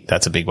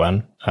that's a big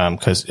one. And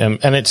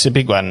it's a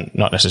big one,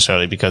 not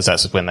necessarily because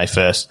that's when they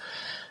first,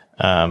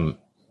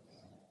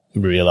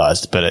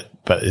 realized, but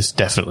it's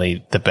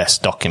definitely the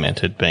best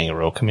documented, being a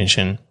Royal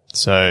Commission.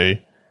 So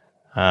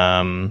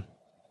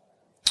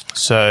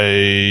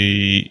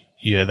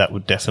yeah, that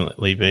would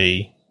definitely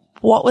be.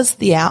 What was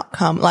the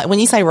outcome? Like, when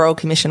you say Royal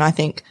Commission, I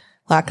think,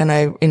 like, I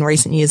know in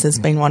recent years there's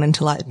been one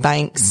into like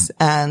banks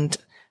and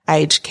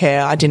aged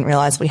care. I didn't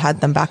realize we had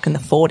them back in the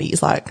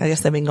 40s. Like, I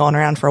guess they've been going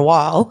around for a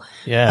while.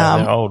 Yeah,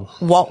 they're old.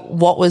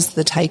 What was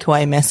the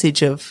takeaway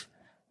message of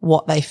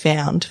what they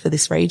found for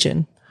this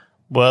region?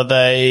 Well,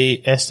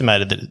 they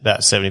estimated that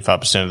about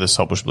 75% of the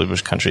saltbush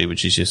bluebush country,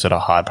 which is your sort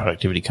of high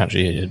productivity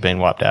country, had been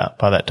wiped out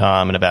by that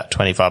time, and about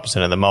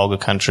 25% of the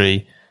mulga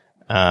country,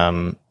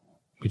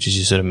 which is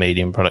your sort of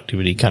medium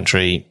productivity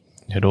country,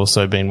 had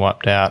also been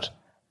wiped out.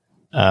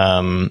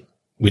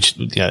 Which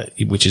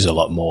is a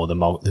lot more.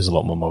 There's a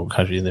lot more mulga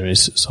country than there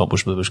is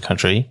saltbush bluebush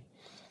country.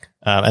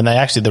 And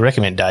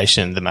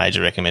the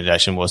major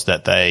recommendation was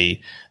that the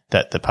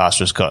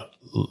pastoralists got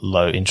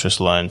low interest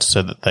loans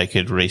so that they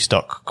could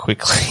restock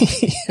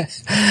quickly,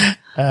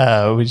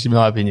 which in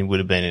my opinion would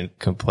have been a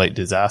complete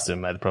disaster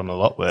and made the problem a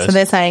lot worse. So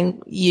they're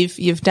saying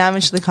you've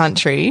damaged the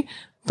country,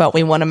 but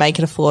we want to make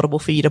it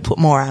affordable for you to put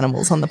more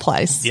animals on the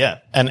place. Yeah.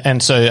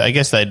 And so I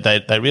guess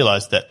they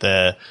realized that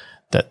their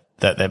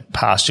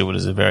pasture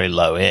was a very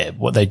low ebb.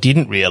 What they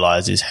didn't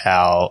realize is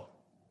how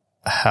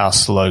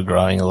slow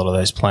growing a lot of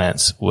those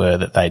plants were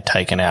that they'd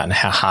taken out, and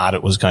how hard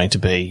it was going to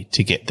be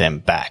to get them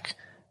back.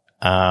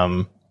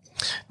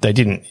 They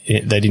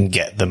didn't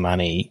get the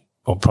money,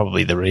 or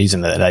probably the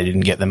reason that they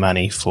didn't get the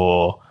money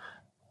for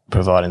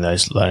providing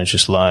those low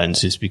interest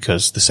loans is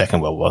because the Second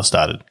World War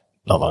started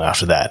not long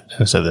after that.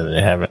 And so then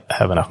they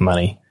have enough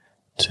money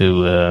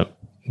to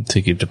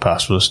give to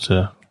pastoralists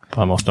to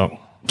buy more stock.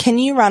 Can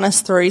you run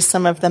us through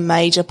some of the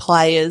major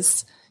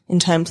players in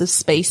terms of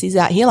species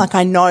out here? Like,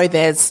 I know I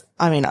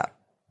don't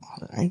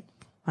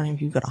know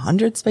if you've got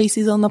 100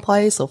 species on the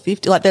place or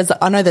 50. Like,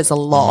 I know there's a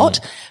lot,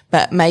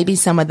 but maybe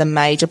some of the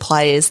major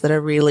players that are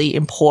really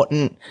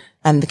important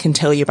and that can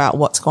tell you about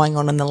what's going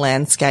on in the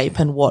landscape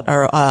and what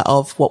are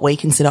of what we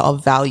consider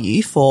of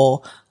value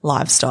for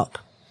livestock.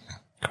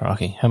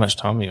 Crikey, how much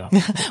time have you got?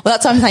 Well,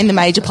 that's what I'm saying, the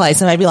major players,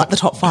 so maybe like the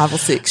top 5 or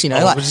 6,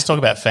 we'll just talk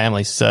about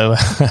families. So,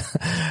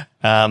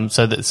 the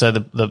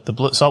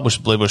saltbush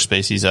bluebush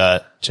species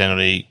are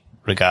generally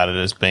regarded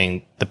as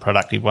being the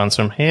productive ones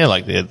from here.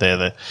 Like, they're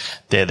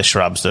the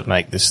shrubs that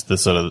make this the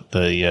sort of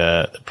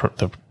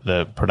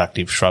the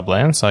productive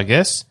shrublands, I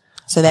guess.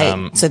 So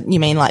so you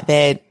mean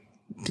like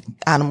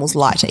animals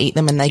like to eat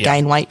them and they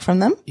gain weight from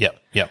them? Yep.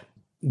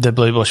 The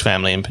bluebush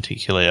family in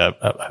particular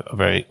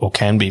are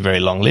can be very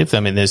long-lived.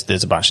 I mean,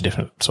 there's a bunch of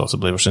different sorts of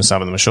bluebush, and some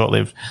of them are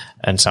short-lived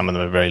and some of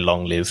them are very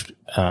long-lived.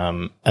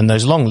 And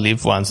those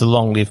long-lived ones, the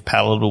long-lived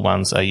palatable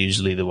ones, are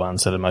usually the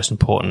ones that are most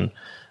important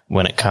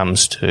when it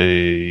comes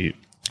to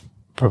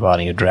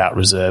providing a drought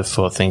reserve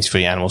for things for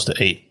your animals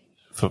to eat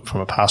from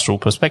a pastoral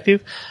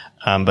perspective.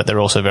 But they're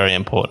also very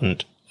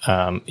important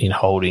in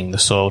holding the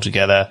soil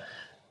together,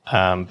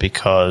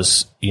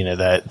 because,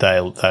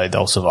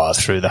 they'll survive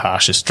through the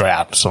harshest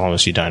drought so long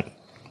as you don't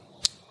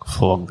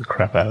flog the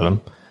crap out of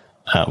them,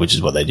 which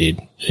is what they did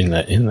in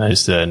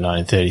those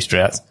 1930s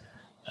droughts.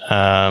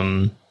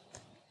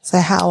 So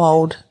how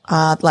old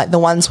are, like, the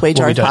ones we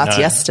drove past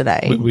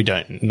yesterday? We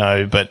don't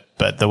know, but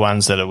the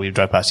ones that we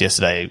drove past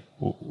yesterday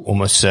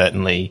almost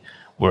certainly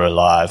were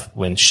alive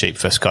when sheep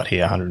first got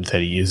here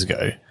 130 years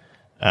ago.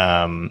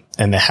 And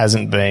there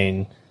hasn't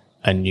been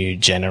a new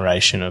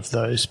generation of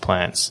those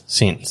plants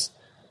since,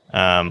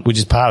 which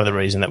is part of the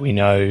reason that we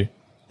know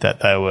that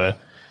they were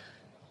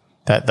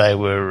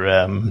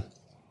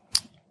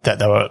that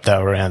they were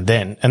around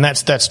then. And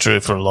that's true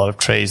for a lot of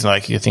trees,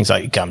 like things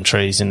like gum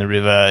trees in the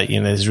river.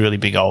 There's really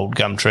big old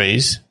gum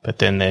trees, but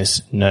then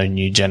there's no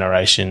new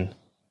generation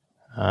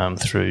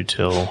through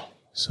till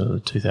sort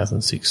of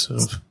 2006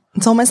 sort of.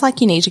 It's almost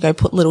like you need to go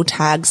put little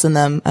tags in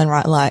them and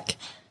write like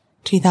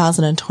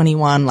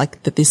 2021,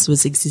 like that this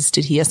was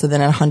existed here. So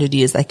then in 100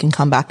 years they can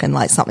come back and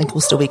like something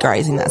will still be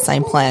grazing that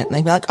same plant. And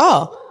they'll be like,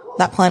 oh,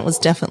 that plant was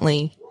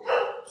definitely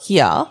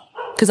here.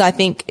 Because I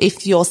think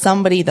if you're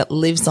somebody that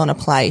lives on a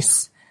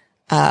place,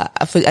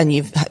 and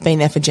you've been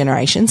there for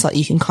generations, like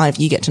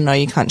you get to know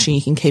your country,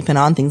 you can keep an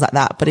eye on things like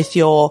that. But if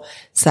you're,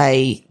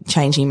 say,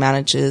 changing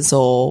managers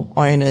or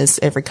owners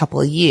every couple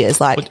of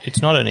years, like. But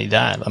it's not only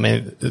that. I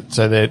mean,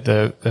 so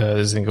there's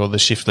a thing called the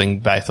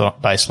shifting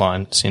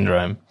baseline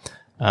syndrome.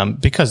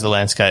 Because the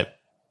landscape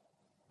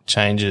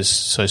changes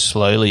so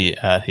slowly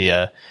out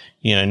here,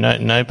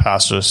 no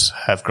pastoralists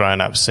have grown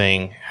up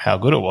seeing how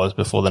good it was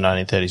before the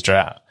 1930s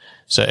drought.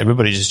 So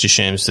everybody just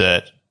assumes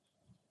that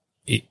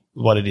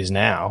what it is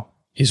now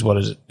is what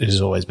it has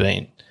always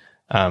been.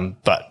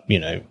 But,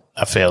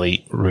 a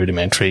fairly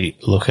rudimentary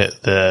look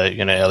at the,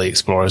 early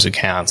explorers'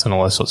 accounts and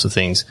all those sorts of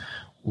things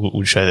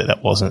would show that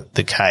that wasn't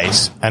the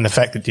case. And the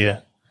fact that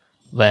your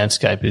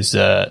landscape is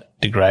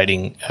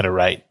degrading at a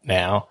rate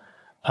now,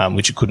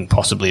 which it couldn't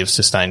possibly have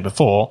sustained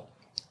before,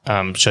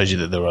 shows you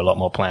that there were a lot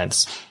more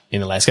plants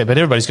in the landscape. But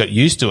everybody's got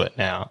used to it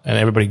now, and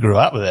everybody grew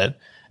up with it.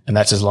 And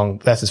that's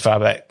as far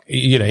back,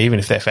 even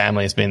if their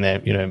family has been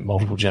there,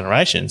 multiple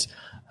generations,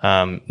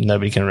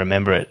 nobody can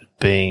remember it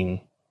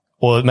being,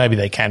 or maybe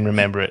they can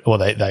remember it, or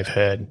they've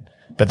heard,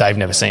 but they've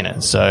never seen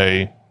it.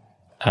 So,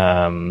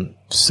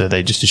 so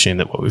they just assume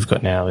that what we've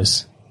got now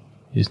is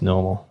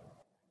normal.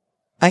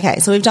 Okay.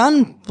 So we've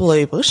done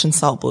blue bush and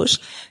saltbush.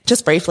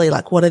 Just briefly,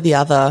 like what are the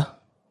other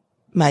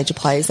major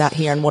players out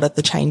here and what have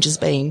the changes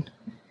been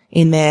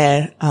in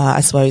their,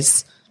 I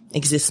suppose,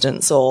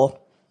 existence or,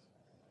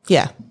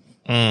 yeah.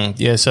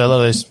 Yeah, so a lot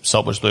of those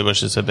saltbush, blue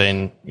bushes have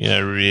been,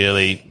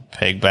 really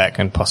pegged back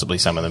and possibly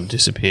some of them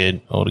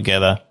disappeared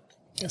altogether.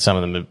 Some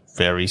of them are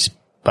very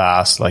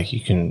sparse, like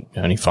you can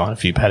only find a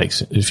few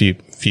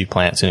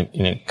plants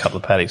in a couple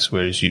of paddocks,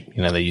 whereas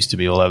they used to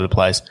be all over the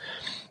place.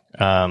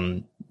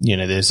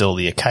 There's all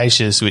the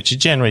acacias, which are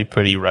generally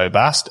pretty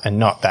robust and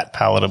not that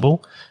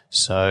palatable.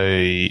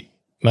 So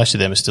most of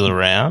them are still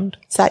around.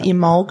 Is that your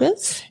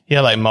mulgas?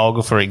 Yeah, like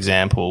mulga, for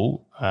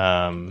example.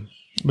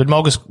 But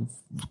mulga's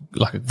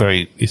like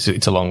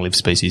it's a long-lived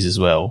species as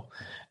well.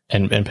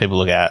 And people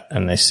look out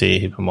and they see a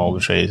heap of mulga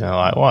trees and they're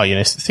like, wow,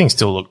 things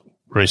still look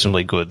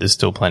reasonably good. There's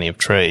still plenty of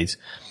trees.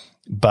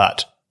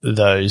 But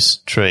those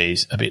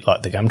trees, a bit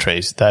like the gum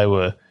trees, they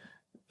were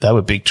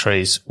big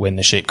trees when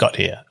the sheep got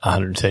here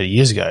 130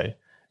 years ago.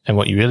 And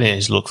what you really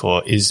need to look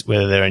for is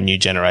whether there are new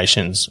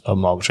generations of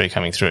mulga tree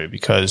coming through,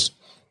 because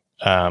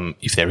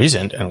if there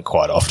isn't, and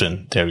quite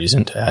often there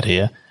isn't out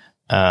here,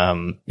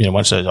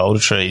 once those older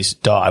trees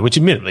die, which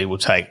admittedly will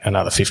take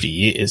another 50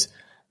 years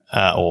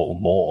or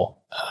more,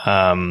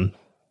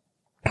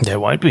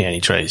 there won't be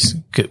any trees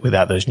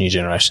without those new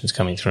generations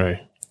coming through.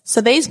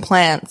 So these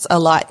plants are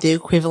like the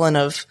equivalent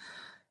of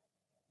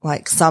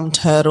like some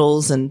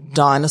turtles and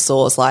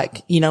dinosaurs,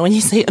 like, when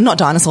you see, not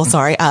dinosaurs,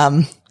 sorry,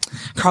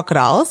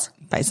 crocodiles,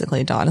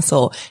 basically a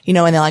dinosaur, and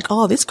they're like,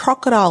 oh, this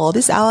crocodile or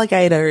this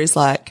alligator is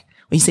like,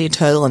 when you see a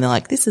turtle and they're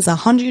like, this is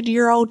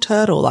 100-year-old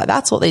turtle. Like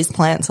that's what these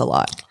plants are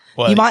like.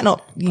 Well, you might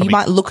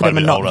look at them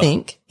and not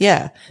think.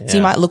 Yeah. So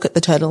you might look at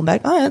the turtle and be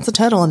like, oh, it's a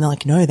turtle. And they're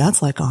like, no,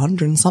 that's like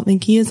 100 and something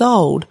years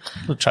old.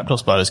 Well, trapdoor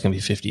spiders can be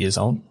 50 years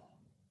old.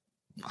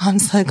 I'm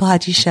so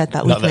glad you shared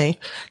that with me.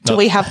 Do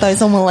we have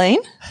those on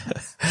Walleen?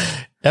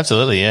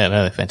 Absolutely. Yeah.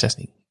 No, they're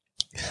fantastic.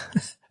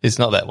 It's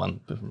not that one.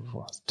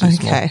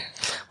 Okay. Small.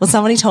 Well,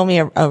 somebody told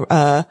me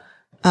I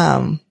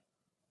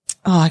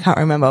can't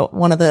remember.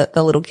 One of the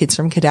little kids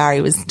from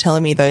Kadari was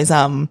telling me those,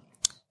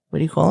 what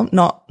do you call them?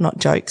 Not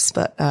jokes,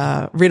 but,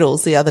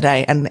 riddles the other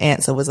day. And the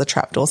answer was a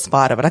trapdoor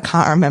spider, but I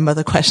can't remember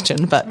the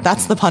question, but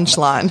that's the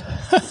punchline.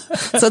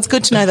 So it's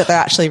good to know that they're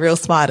actually real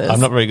spiders. I'm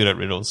not very good at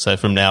riddles. So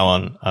from now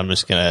on, I'm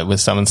just when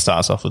someone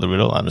starts off with a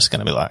riddle, I'm just going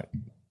to be like,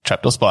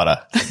 trapdoor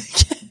spider.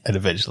 And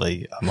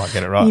eventually I might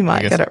get it right. You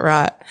might get it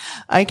right.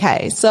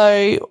 Okay.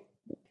 So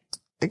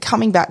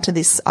coming back to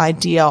this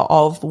idea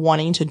of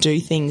wanting to do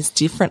things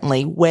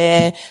differently,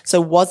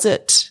 was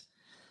it,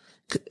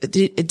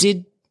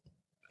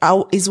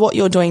 is what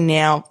you're doing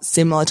now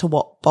similar to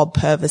what Bob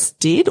Purvis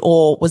did,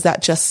 or was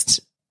that just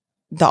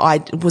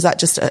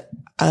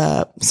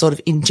a sort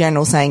of in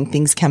general saying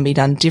things can be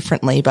done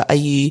differently, but are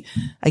you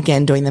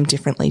again doing them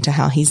differently to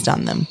how he's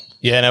done them?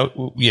 Yeah,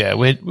 no, yeah,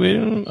 we're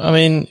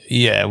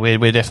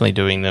definitely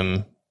doing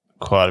them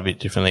quite a bit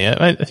differently.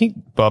 I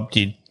think Bob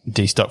did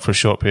destock for a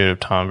short period of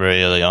time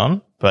very early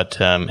on, but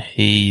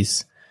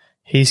he's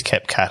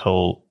kept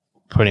cattle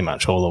pretty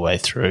much all the way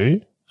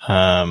through.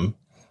 And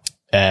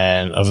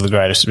I've the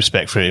greatest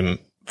respect for him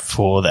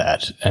for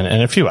that.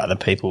 And a few other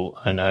people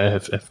I know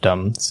have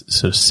done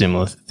sort of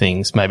similar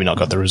things, maybe not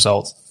got the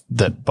results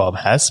that Bob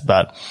has,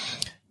 but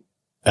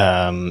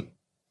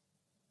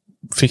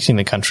fixing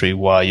the country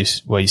while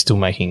you're still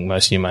making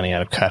most of your money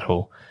out of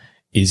cattle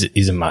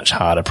is a much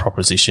harder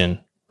proposition,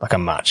 like a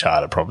much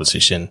harder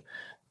proposition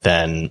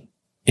than,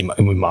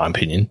 in my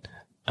opinion,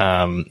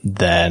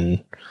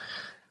 than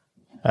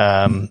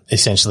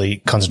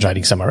essentially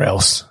concentrating somewhere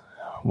else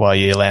while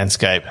your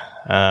landscape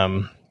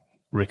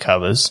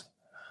recovers.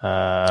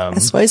 I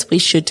suppose we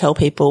should tell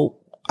people,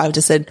 I've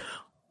just said,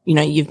 you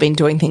know, you've been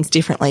doing things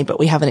differently, but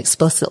we haven't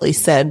explicitly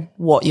said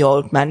what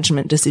your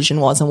management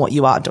decision was and what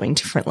you are doing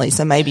differently.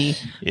 So maybe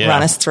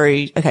run us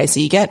through, okay, so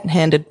you get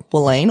handed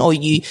Wollene, or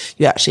you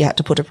actually had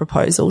to put a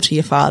proposal to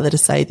your father to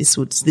say this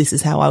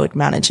is how I would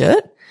manage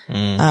it.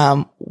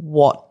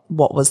 What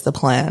was the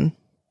plan?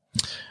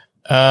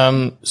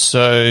 So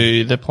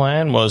the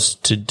plan was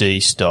to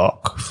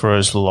destock for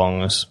as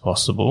long as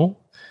possible.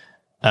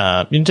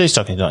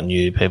 Destocking is not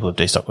new. People have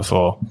destocked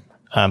before.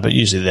 But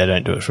usually they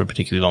don't do it for a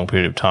particularly long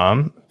period of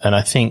time. And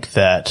I think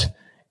that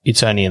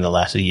it's only in the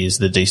latter years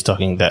that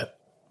destocking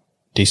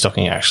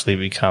actually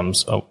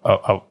becomes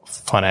a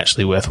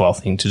financially worthwhile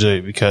thing to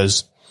do,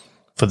 because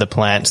for the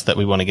plants that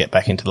we want to get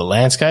back into the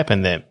landscape,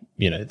 and the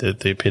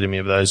epitome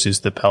of those is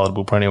the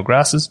palatable perennial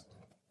grasses,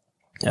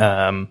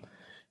 there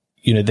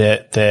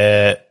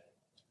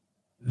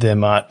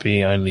might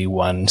be only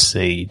one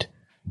seed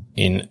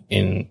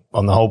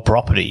on the whole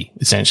property,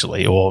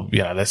 essentially, or,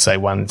 let's say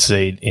one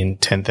seed in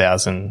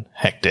 10,000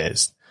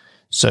 hectares.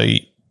 So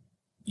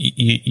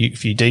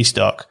if you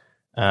destock,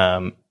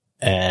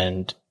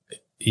 and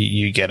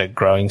you get a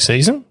growing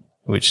season,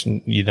 which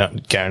you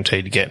don't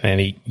guarantee to get in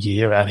any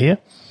year out here.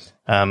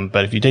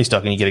 But if you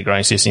destock and you get a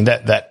growing season,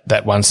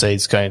 that one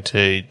seed's going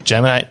to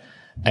germinate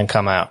and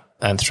come out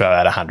and throw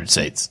out 100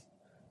 seeds.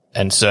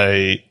 And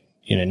so,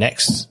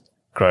 next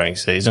growing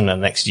season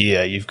and next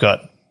year, you've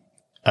got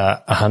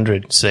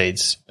 100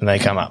 seeds, and they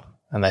come up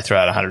and they throw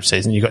out 100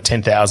 seeds, and you've got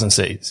 10,000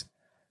 seeds.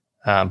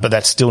 But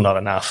that's still not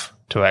enough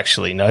to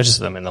actually notice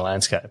them in the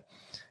landscape.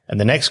 And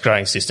the next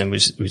growing system,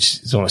 which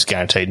is almost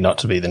guaranteed not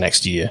to be the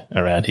next year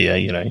around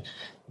here,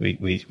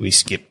 we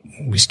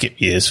skip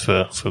years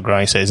for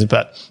growing seasons.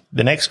 But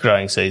the next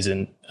growing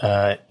season,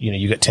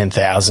 you've got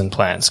 10,000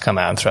 plants come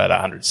out and throw out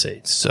 100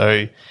 seeds.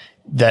 So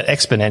that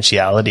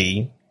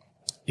exponentiality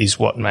is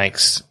what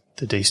makes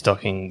the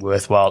destocking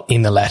worthwhile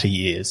in the latter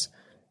years,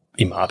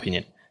 in my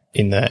opinion.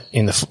 In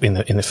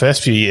the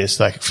first few years,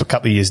 like for a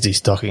couple of years,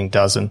 destocking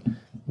doesn't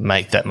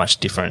make that much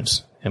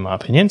difference, in my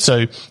opinion.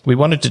 So we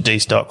wanted to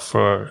destock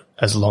for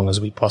as long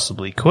as we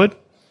possibly could,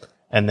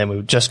 and then we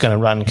were just going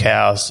to run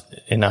cows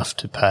enough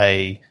to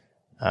pay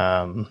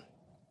the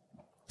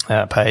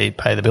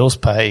bills,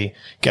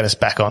 get us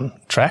back on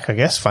track, I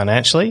guess,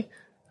 financially,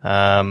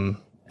 and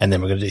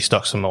then we're going to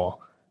destock some more.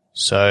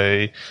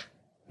 So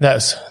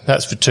that's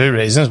for two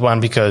reasons. One,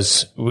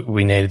 because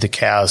we needed the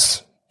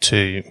cows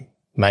to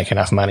make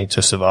enough money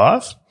to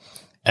survive,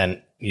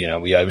 and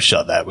we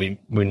overshot that. We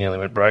nearly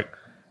went broke.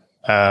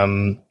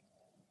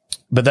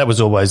 But that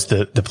was always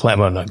the plan.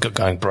 Well, no,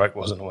 going broke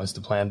wasn't always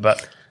the plan,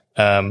 but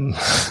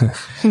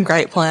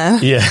great plan.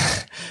 Yeah.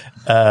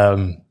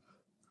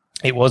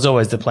 It was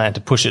always the plan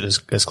to push it as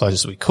close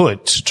as we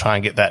could to try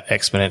and get that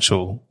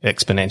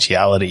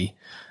exponentiality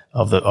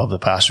of the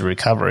pasture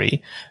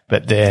recovery.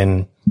 But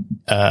then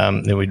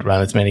we'd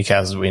run as many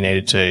cows as we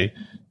needed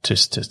to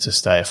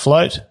stay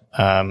afloat.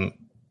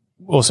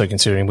 Also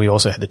considering we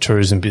also had the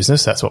tourism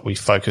business, that's what we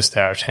focused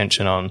our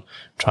attention on,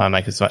 try and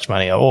make as much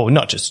money, or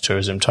not just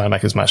tourism, try and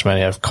make as much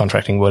money out of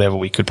contracting whatever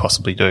we could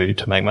possibly do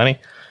to make money.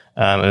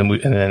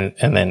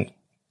 And then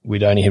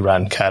we'd only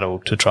run cattle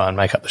to try and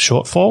make up the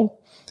shortfall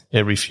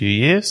every few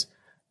years.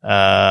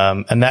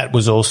 And that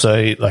was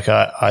also, like,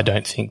 I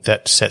don't think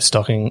that set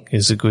stocking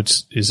is a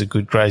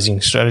good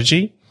grazing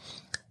strategy.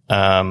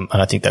 And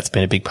I think that's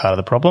been a big part of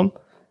the problem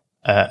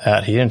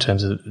out here in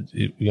terms of,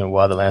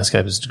 why the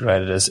landscape is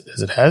degraded as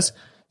it has.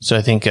 So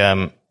I think,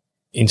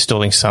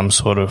 installing some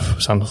form of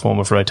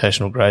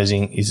rotational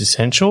grazing is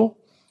essential.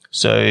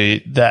 So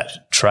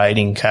that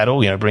trading cattle,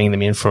 bringing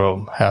them in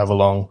for however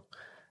long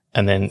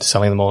and then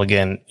selling them all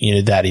again,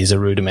 that is a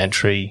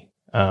rudimentary,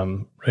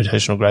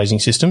 rotational grazing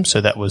system.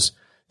 So that was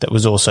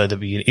also the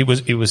beginning. It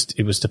was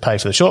to pay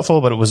for the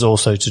shortfall, but it was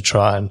also to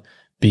try and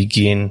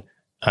begin,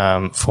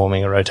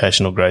 forming a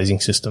rotational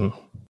grazing system.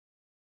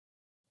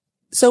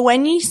 So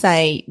when you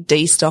say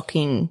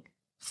destocking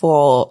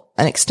for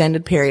an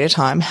extended period of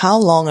time, how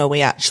long are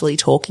we actually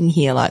talking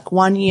here? Like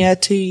 1 year,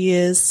 2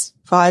 years,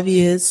 5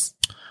 years?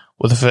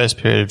 Well, the first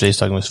period of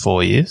destocking was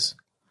 4 years.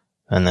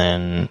 And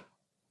then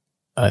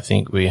I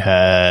think we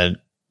had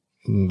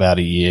about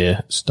a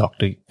year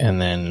stocked,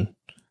 and then...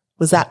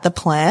 Was that the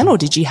plan, or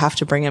did you have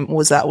to bring them?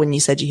 Was that when you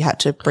said you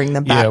had to bring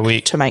them back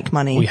to make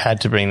money? We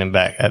had to bring them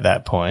back at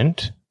that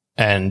point,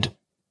 and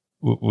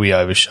we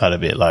overshot a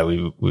bit. Like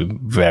we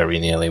very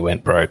nearly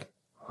went broke.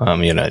 From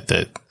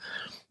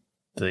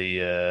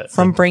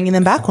bringing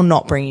them back or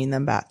not bringing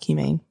them back, you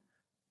mean?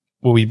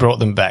 Well, we brought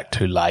them back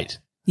too late.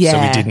 Yeah.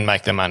 So we didn't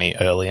make the money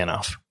early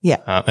enough.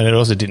 Yeah. And it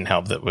also didn't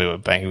help that we were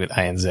banking with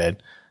ANZ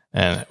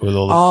and with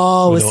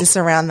all the... was this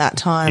around that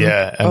time?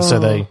 Yeah. And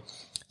so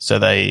So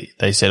they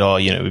said, oh,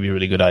 it would be a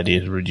really good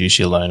idea to reduce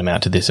your loan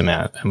amount to this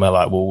amount. And we're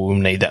like, well, we'll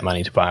need that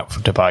money to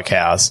buy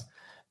cows.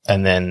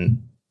 And they're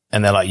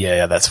like,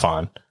 yeah, that's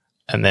fine.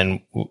 And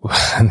then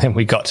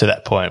we got to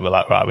that point. We're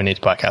like, right, we need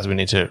to buy cows. We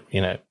need to,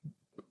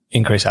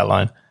 increase our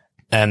loan.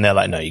 And they're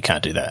like, no, you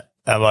can't do that.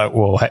 I'm like,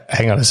 well,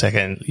 hang on a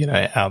second.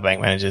 Our bank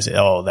manager said,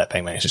 oh, that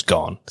bank manager's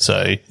gone.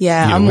 So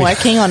yeah, I'm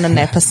working on an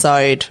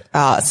episode.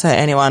 So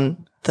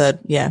anyone,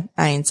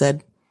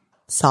 ANZ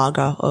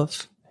saga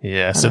of.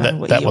 Yeah, so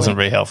that wasn't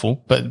very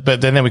helpful.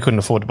 But then we couldn't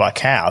afford to buy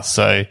cows.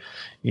 So,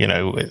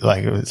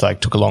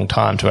 it took a long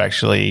time to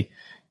actually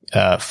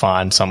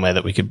find somewhere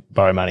that we could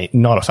borrow money.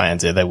 Not a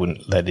ANZ,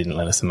 they didn't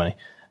lend us the money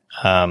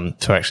to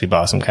actually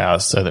buy some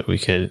cows so that we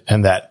could.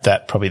 And that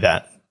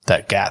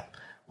gap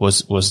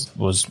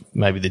was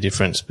maybe the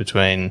difference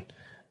between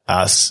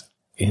us,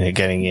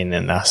 getting in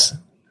and us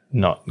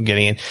not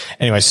getting in.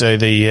 Anyway, so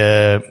the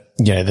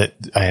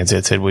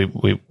ANZ said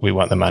we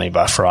want the money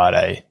by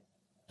Friday.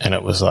 And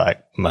it was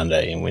like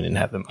Monday and we didn't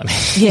have the money.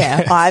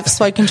 Yeah. I've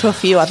spoken to a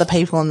few other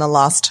people in the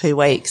last 2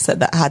 weeks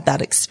that had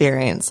that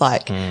experience,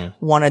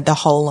 wanted the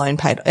whole loan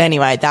paid.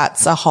 Anyway,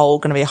 that's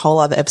going to be a whole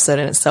other episode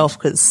in itself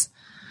because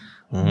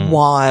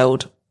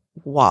wild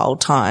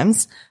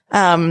times.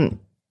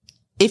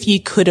 If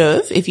you could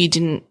have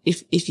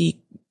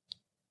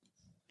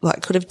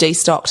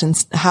destocked,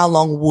 and how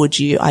long would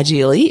you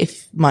ideally,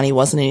 if money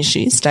wasn't an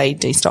issue, stay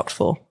destocked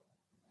for?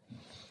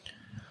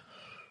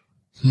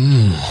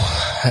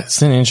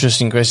 That's an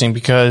interesting question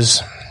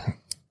because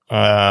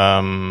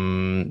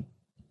there's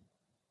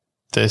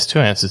two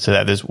answers to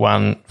that. There's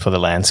one for the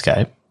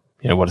landscape.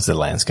 What does the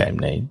landscape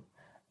need?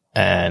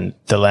 And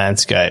the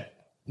landscape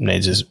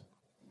needs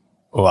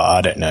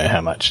I don't know how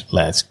much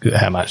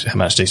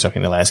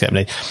destocking the landscape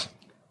needs.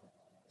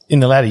 In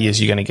the latter years,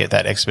 you're going to get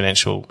that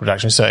exponential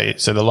production. So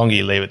the longer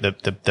you leave it,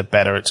 the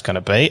better it's going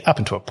to be, up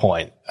until a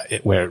point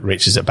where it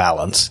reaches a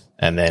balance,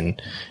 and then,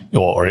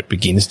 or it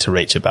begins to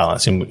reach a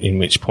balance, in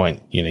which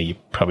point, you're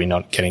probably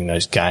not getting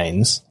those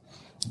gains.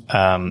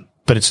 But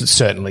it's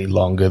certainly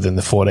longer than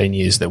the 14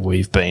 years that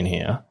we've been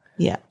here.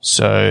 Yeah.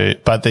 So,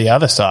 but the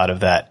other side of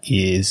that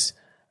is,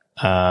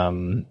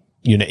 even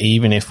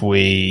if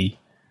we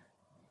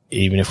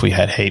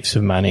had heaps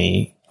of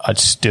money, I'd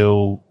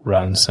still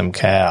run some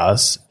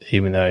cows,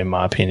 even though in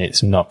my opinion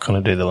it's not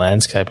going to do the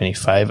landscape any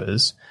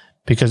favours,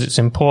 because it's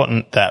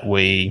important that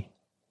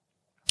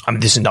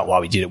this is not why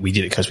we did it. We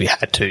did it because we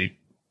had to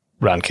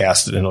run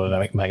cows in order to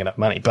make enough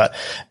money. But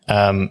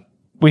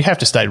we have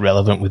to stay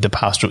relevant with the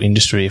pastoral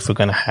industry if we're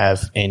going to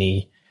have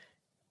any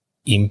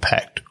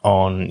impact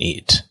on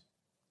it.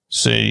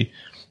 So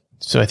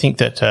I think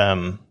that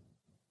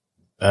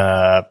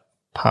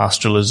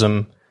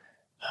pastoralism,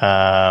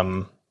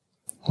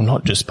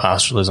 not just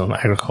pastoralism,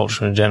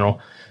 agriculture in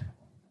general,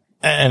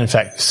 and in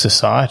fact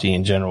society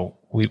in general,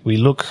 we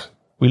look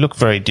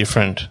very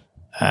different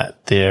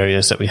at the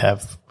areas that we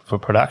have for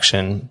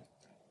production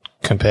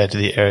compared to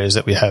the areas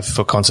that we have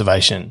for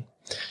conservation.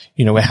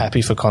 We're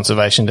happy for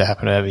conservation to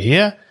happen over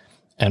here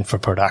and for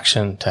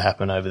production to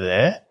happen over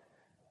there.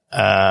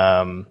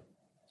 And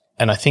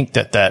I think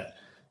that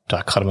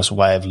dichotomous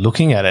way of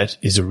looking at it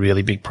is a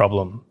really big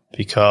problem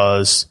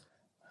because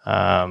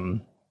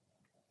the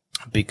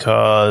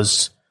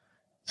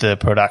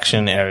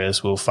production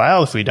areas will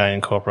fail if we don't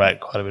incorporate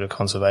quite a bit of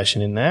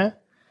conservation in there.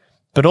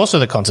 But also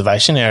the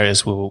conservation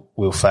areas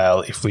will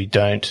fail if we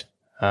don't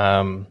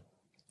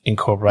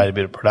incorporate a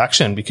bit of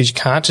production, because you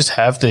can't just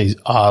have these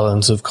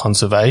islands of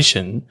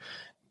conservation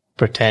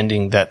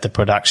pretending that the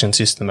production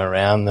system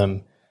around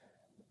them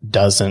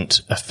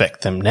doesn't affect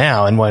them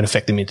now and won't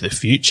affect them into the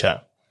future.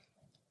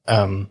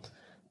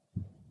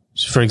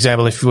 For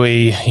example, if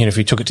we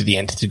took it to the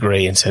nth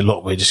degree and said,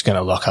 look, we're just going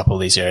to lock up all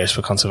these areas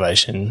for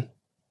conservation,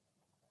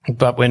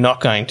 but we're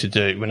not going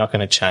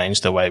to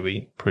change the way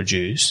we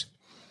produce,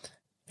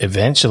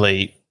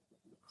 eventually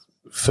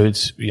food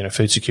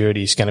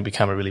security is going to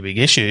become a really big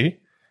issue.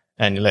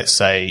 And let's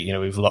say,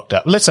 we've locked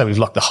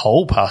the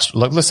whole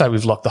of the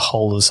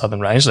Southern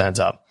Rangelands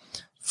up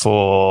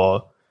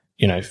for,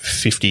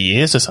 50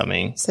 years or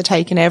something. So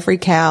taking every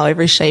cow,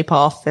 every sheep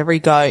off, every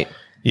goat.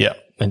 Yeah.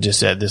 And just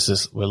said,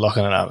 we're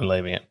locking it up and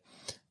leaving it.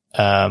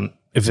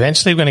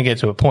 Eventually we're going to get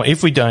to a point,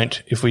 if we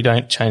don't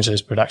change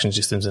those production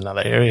systems in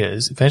other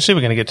areas, eventually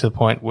we're going to get to the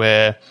point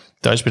where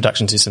those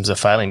production systems are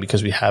failing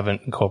because we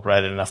haven't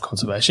incorporated enough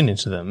conservation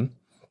into them.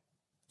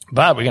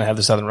 But we're going to have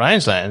the Southern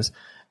Rangelands,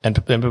 and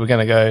then people are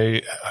going to go,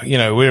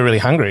 we're really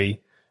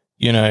hungry.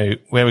 Where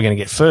are we going to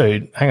get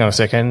food? Hang on a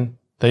second.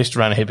 They used to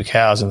run a heap of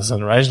cows in the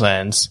Southern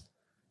Rangelands.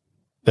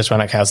 Let's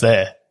run our cows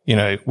there.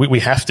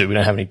 We have to. We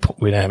don't have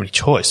any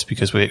choice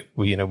because we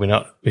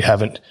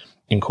haven't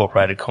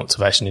incorporated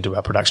conservation into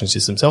our production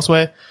systems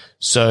elsewhere.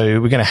 So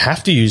we're going to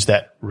have to use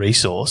that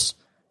resource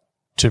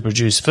to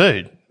produce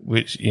food,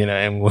 which,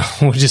 and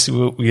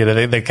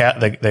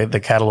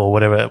the cattle or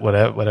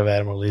whatever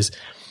animal is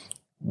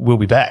will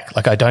be back.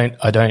 Like I don't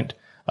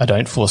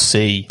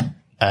foresee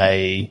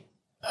a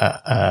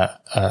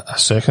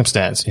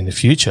circumstance in the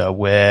future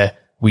where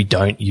we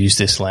don't use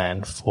this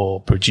land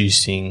for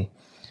producing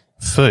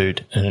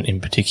food, and in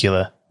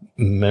particular,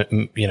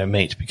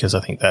 meat, because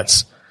I think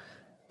that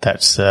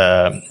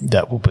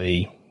will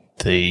be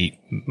the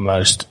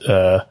most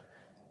the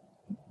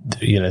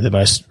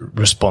most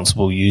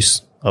responsible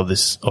use of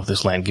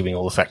this land, given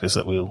all the factors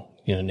that we'll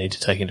need to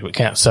take into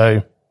account.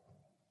 So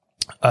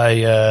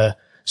I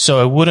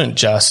wouldn't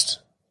just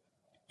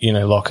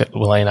lock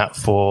Willeen up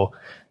for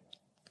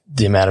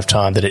the amount of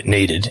time that it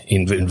needed,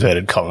 in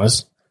inverted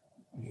commas.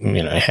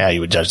 How you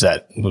would judge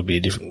that would be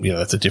a different,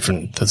 that's a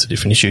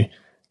different issue.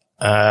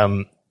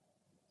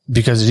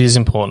 Because it is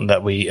important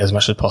that we, as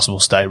much as possible,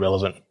 stay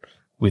relevant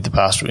with the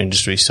pastoral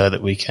industry so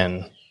that we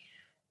can,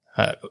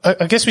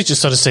 I guess we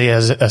just sort of see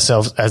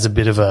ourselves as a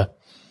bit of a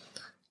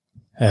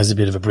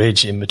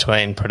bridge in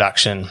between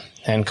production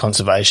and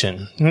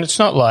conservation. And it's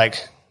not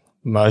like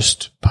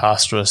most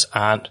pastoralists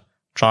aren't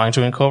trying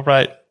to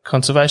incorporate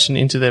conservation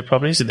into their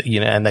properties,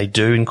 and they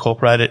do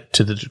incorporate it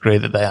to the degree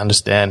that they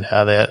understand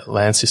how their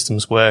land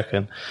systems work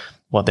and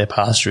what their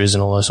pasture is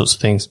and all those sorts of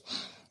things.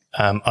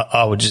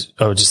 I would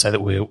just say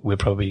that we're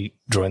probably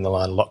drawing the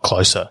line a lot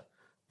closer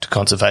to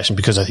conservation,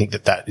 because I think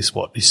that is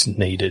what is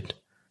needed.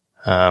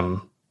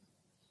 I've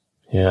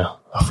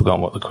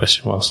forgotten what the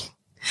question was.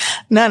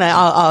 No,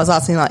 I was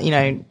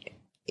asking,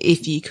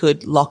 if you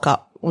could lock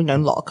up or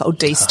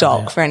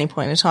destock for any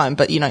point in time,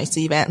 but so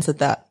you've answered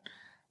that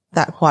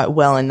quite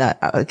well, in that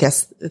I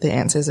guess the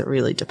answer is it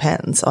really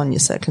depends on your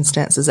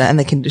circumstances and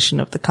the condition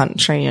of the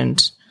country,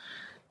 and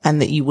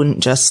that you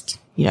wouldn't just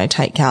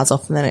take cows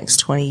off for the next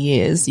 20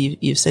 years.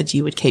 You've said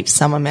you would keep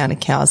some amount of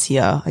cows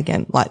here,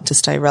 again, to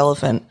stay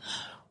relevant.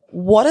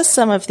 What are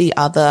some of the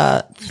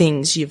other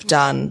things you've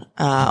done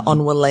on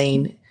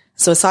Willeen?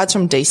 So aside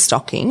from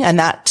destocking, and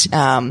that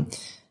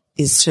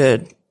is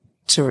to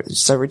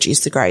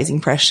reduce the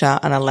grazing pressure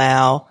and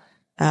allow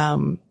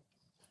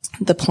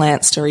the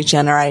plants to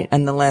regenerate,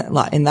 and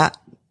in that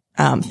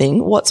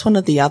thing, what's one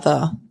of the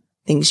other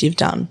things you've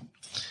done?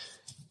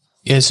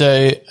 Yeah,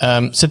 so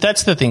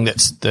that's the thing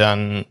that's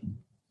done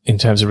in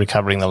terms of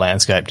recovering the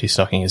landscape.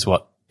 Destocking is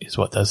what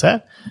does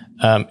that.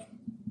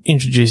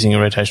 Introducing a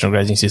rotational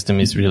grazing system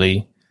is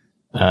really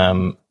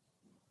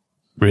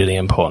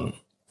important.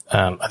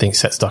 I think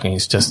set stocking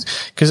is just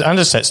because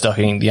under set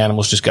stocking, the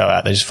animals just go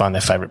out, they just find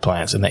their favourite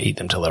plants and they eat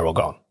them till they're all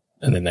gone.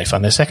 And then they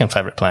find their second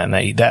favourite plant and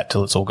they eat that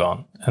till it's all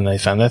gone. And they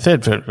found their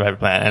third favourite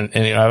plant.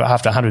 And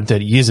after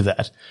 130 years of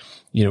that,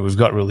 we've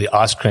got really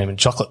ice cream and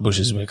chocolate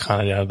bushes. We're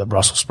kind of the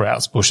Brussels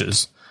sprouts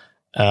bushes,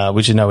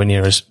 which are nowhere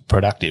near as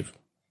productive.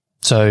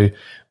 So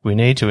we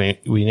need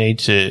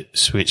to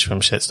switch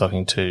from set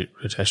stocking to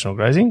rotational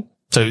grazing.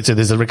 So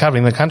there's the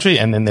recovering the country,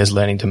 and then there's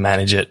learning to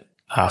manage it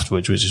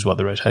afterwards, which is what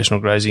the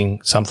rotational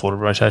grazing, some form of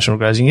rotational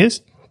grazing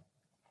is.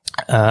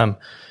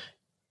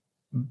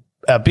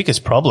 Our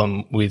biggest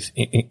problem with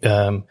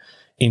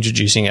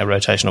introducing a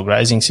rotational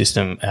grazing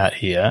system out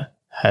here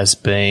has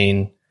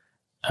been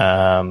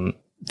the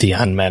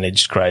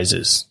unmanaged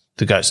grazers,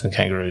 the goats and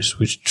kangaroos,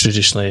 which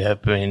traditionally have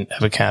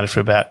accounted for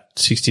about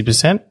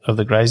 60% of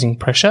the grazing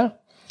pressure.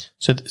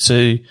 So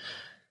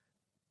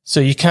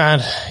you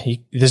can't.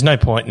 There's no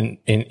point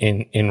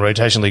in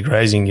rotationally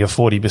grazing your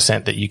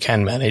 40% that you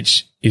can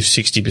manage if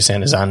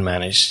 60% is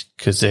unmanaged,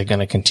 because they're going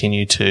to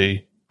continue to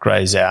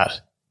graze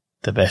out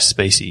the best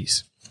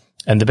species.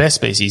 And the best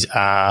species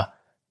are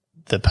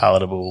the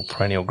palatable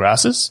perennial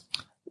grasses.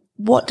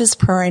 What does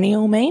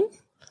perennial mean?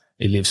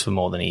 It lives for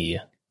more than a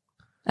year.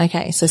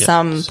 Okay, so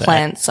some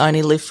plants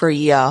only live for a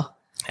year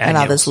and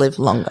others live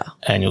longer.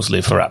 Annuals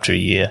live for up to a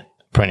year.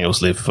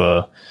 Perennials live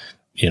for,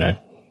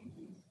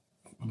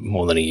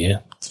 more than a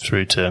year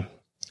through to,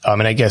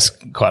 I guess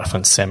quite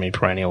often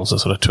semi-perennials are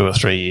sort of 2 or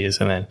 3 years,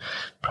 and then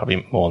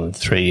probably more than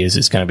 3 years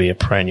it's going to be a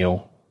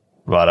perennial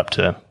right up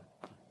to,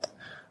 I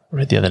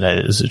read the other day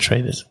that there's a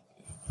tree that's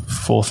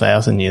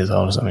 4,000 years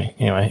old or something.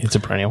 Anyway, it's a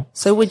perennial.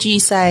 So would you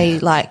say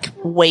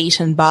wheat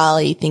and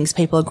barley, things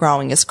people are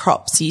growing as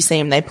crops, you see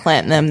them, they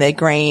plant them, they're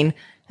green,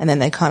 and then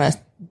they kind of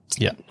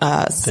they're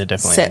definitely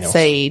set annuals.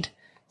 Seed.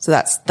 So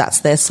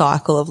that's their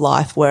cycle of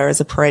life, whereas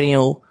a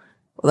perennial,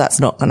 that's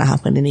not going to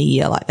happen in a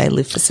year. They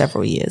live for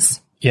several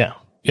years. Yeah.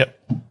 Yep.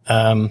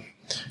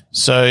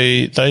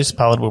 So those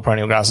palatable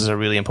perennial grasses are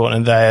really important,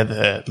 and they are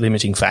the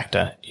limiting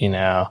factor in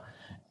our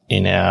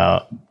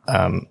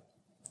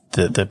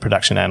the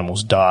production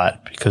animals' diet,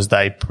 because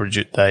they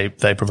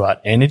provide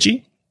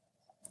energy,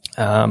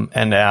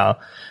 and our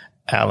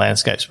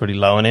landscape's pretty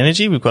low in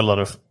energy. We've got a lot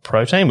of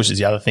protein, which is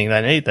the other thing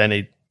they need.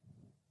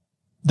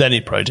 They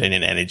need protein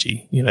and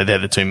energy. They're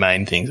the two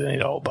main things. They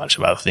need a whole bunch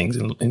of other things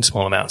in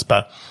small amounts,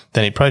 but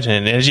they need protein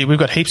and energy. We've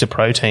got heaps of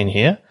protein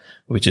here,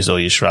 which is all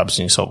your shrubs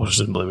and your salt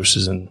bushes and blue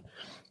bushes and,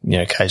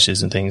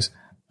 acacias and things.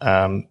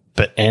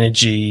 But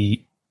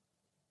energy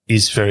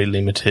is very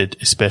limited,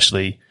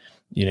 especially,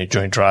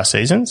 during dry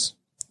seasons.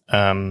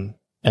 And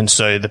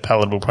so the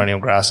palatable perennial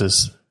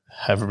grasses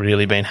have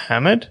really been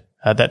hammered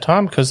at that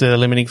time, because they're the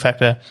limiting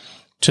factor,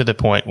 to the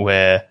point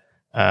where,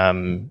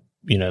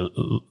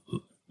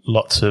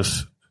 lots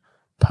of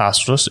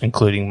pastoralists,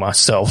 including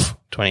myself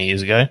 20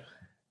 years ago,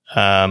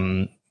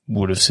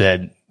 would have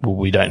said,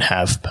 we don't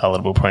have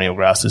palatable perennial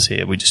grasses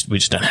here. We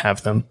just don't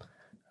have them.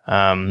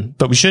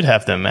 But we should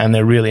have them, and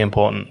they're really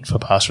important for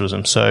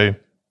pastoralism. So,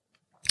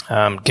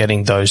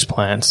 getting those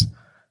plants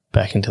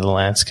back into the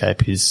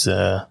landscape is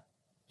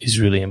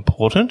really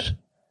important.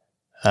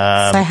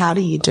 So how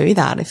do you do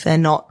that if they're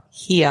not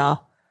here?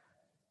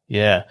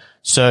 Yeah.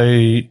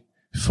 So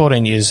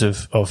 14 years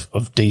of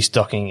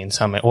destocking in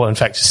some, or in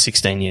fact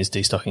 16 years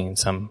destocking in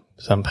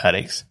some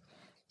paddocks,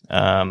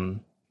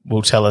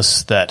 will tell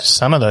us that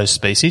some of those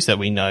species that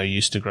we know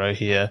used to grow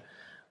here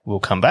will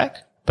come back,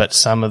 but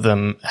some of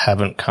them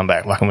haven't come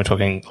back. Like when we're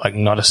talking, like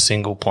not a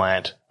single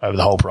plant over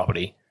the whole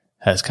property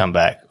has come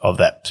back of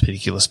that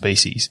particular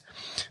species,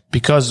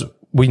 because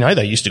we know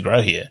they used to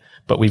grow here,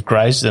 but we've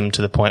grazed them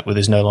to the point where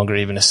there's no longer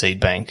even a seed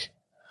bank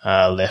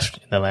left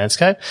in the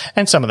landscape.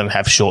 And some of them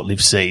have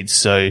short-lived seeds,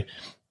 so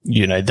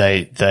you know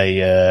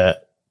they're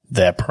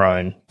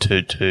prone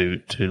to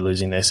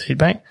losing their seed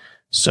bank.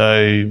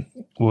 So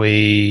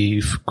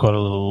we've got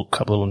a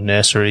couple of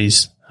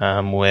nurseries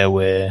where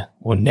we're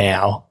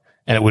now,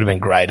 and it would have been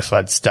great if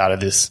I'd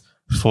started this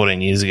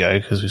 14 years ago,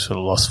 because we sort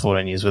of lost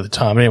 14 years worth of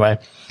time. Anyway,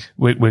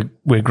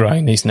 we're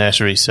growing these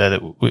nurseries so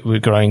that we're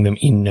growing them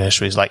in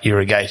nurseries, like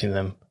irrigating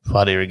them,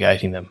 flood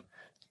irrigating them,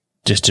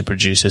 just to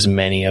produce as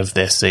many of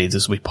their seeds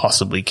as we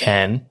possibly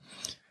can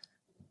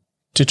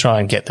to try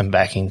and get them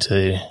back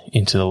into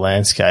the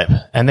landscape.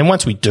 And then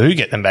once we do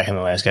get them back in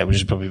the landscape, which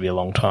will probably be a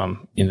long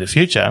time in the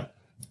future,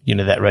 you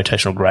know, that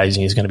rotational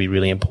grazing is going to be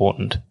really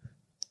important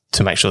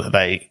to make sure that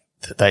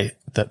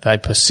they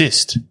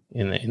persist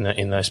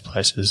in those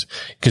places.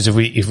 Because if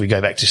we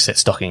go back to set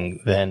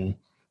stocking, then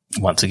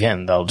once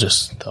again they'll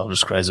just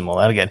graze them all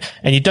out again.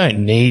 And you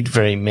don't need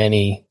very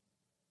many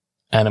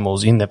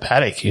animals in the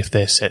paddock if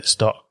they're set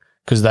stock,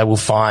 because they will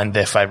find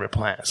their favourite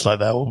plants. Like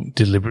they will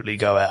deliberately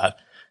go out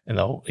and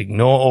they'll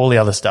ignore all the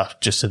other stuff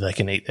just so they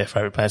can eat their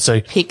favourite plants.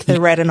 So pick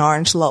the red and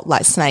orange lot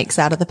like snakes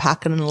out of the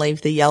packet and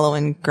leave the yellow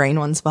and green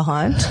ones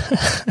behind.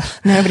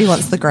 Nobody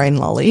wants the green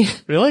lolly.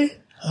 Really?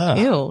 Oh.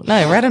 Ew.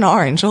 No, red and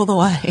orange all the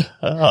way.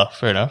 Oh,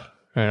 fair enough.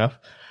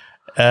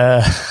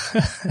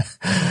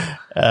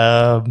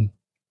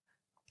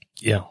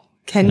 Yeah.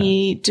 Can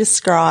you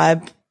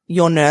describe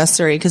your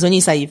nursery? Because when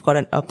you say you've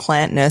got a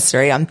plant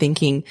nursery, I'm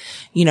thinking,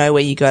 you know,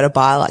 where you go to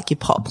buy like your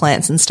pot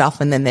plants and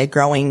stuff, and then they're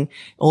growing,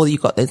 or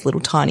you've got those little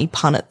tiny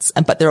punnets,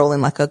 but they're all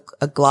in like a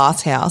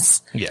glass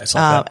house. Yeah, it's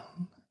like that.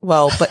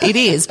 Well, but it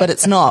is, but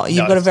it's not.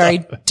 You've got a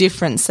very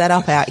different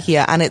setup out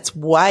here, and it's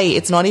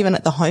not even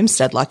at the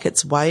homestead, like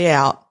it's way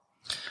out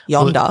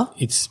yonder. Well,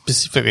 it's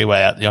specifically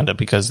way out yonder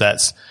because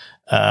that's,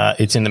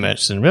 it's in the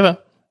Murchison River,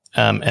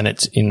 and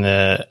it's in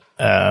the,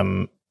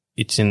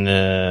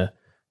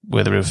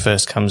 where the river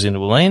first comes into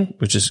Woleen,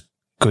 which is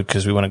good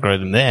because we want to grow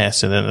them there,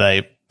 so that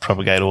they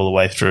propagate all the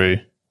way through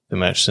the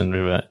Murchison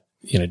River,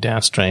 you know,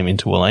 downstream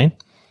into Woleen.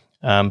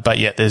 But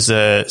yet there's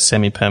a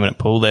semi-permanent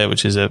pool there,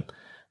 which is a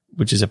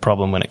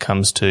problem when it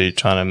comes to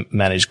trying to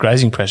manage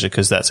grazing pressure,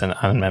 because that's an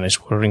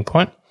unmanaged watering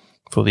point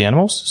for the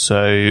animals.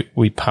 So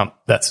we pump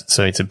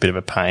so it's a bit of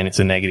a pain. It's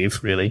a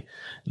negative, really.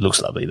 It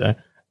looks lovely though.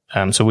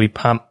 So we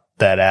pump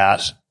that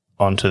out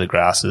onto the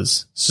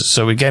grasses.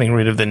 So we're getting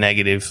rid of the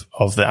negative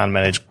of the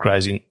unmanaged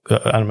grazing,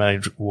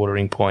 unmanaged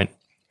watering point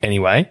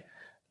anyway.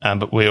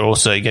 But we're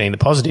also getting the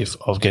positive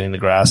of getting the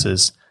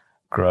grasses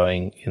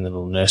growing in the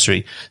little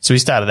nursery. So we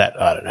started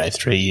that,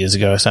 3 years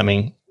ago or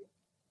something,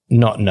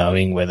 not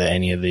knowing whether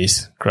any of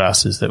these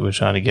grasses that we're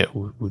trying to get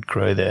would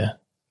grow there.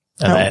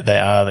 And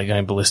they're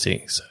going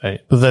ballistic. So,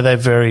 although they're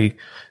very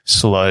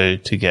slow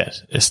to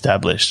get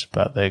established,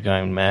 but they're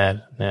going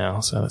mad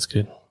now. So that's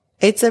good.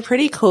 It's a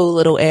pretty cool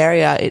little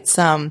area. It's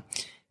so,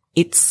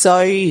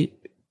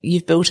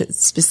 you've built it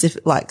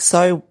specific, like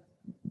so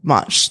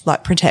much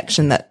like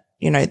protection that,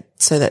 you know,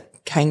 so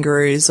that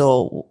kangaroos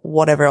or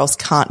whatever else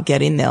can't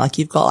get in there. Like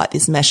you've got like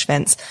this mesh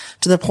fence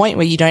to the point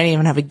where you don't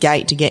even have a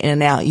gate to get in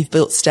and out. You've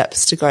built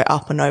steps to go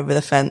up and over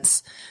the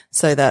fence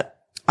so that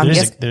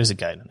there is a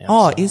gate on the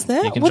outside. Oh, is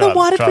there? Well, then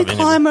why did we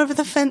climb over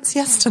the fence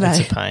yesterday?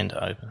 It's a pain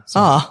to open. So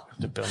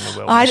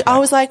I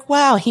was like,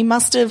 wow, he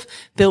must have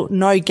built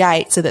no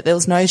gate so that there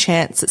was no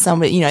chance that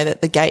somebody, you know,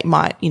 that the gate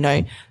might, you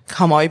know,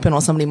 come open,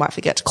 or somebody might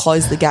forget to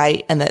close the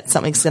gate and that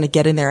something's going to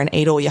get in there and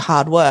eat all your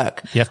hard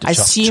work. You have to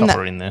chop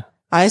her in there.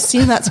 I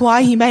assume that's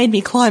why he made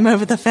me climb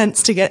over the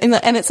fence to get in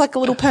and it's like a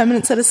little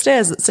permanent set of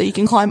stairs so you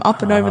can climb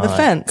up and over the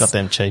fence. Got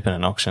them cheap in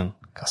an auction.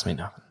 Cost me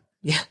nothing.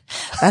 Yeah,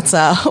 that's,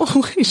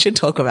 we should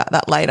talk about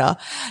that later,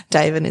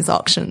 Dave and his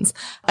auctions.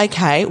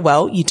 Okay,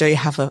 well, you do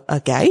have a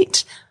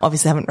gate.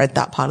 Obviously, I haven't read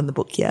that part of the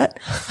book yet.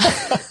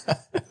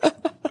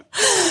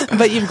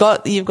 But you've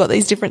got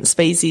these different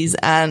species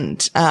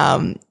and,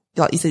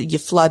 like you said, you're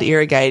flood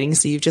irrigating.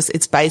 So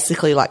it's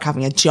basically like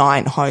having a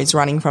giant hose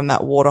running from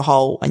that water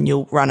hole, and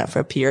you'll run it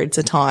for periods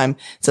of time.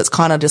 So it's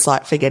kind of just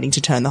like forgetting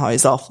to turn the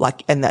hose off,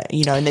 like, and that,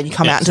 you know, and then you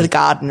come out into the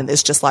garden and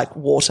there's just like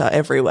water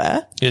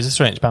everywhere. Yeah, it's a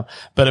strange pump.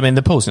 But I mean,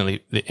 the pool's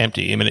nearly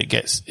empty. I mean, it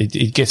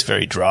gets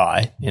very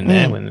dry in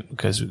there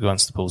because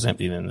once the pool's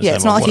empty, then there's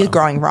it's not like you're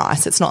growing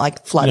rice. It's not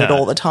like flooded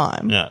all the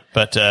time. No,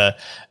 but,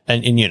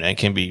 and it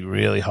can be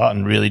really hot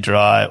and really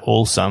dry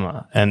all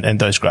summer. And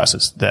those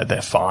grasses,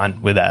 they're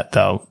fine with that.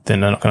 They're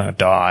not going to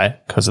die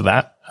because of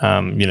that.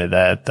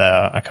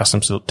 They're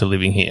accustomed to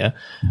living here.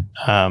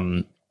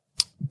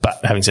 But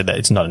having said that,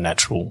 it's not a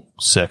natural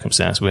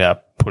circumstance. We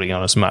are putting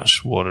on as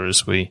much water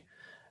as we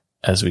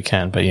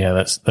can. But yeah,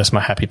 that's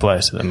my happy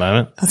place at the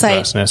moment.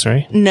 Grass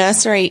nursery.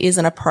 Nursery is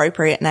an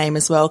appropriate name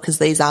as well, because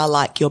these are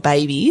like your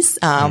babies.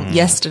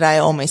 Yesterday I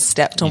almost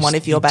stepped on one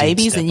of your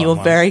babies and you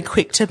were very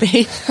quick to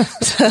be,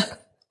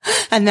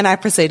 and then I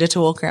proceeded to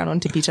walk around on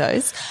tippy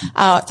toes.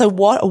 So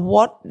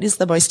what is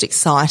the most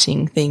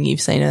exciting thing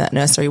you've seen in that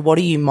nursery? What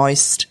are you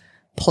most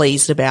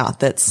pleased about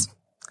that's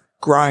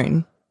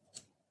grown?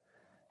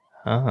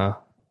 I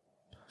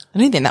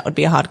don't think that would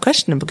be a hard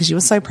question because you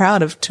were so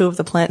proud of two of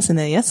the plants in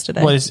there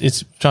yesterday. Well,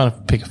 it's trying to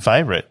pick a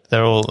favourite.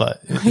 They're all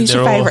like, who's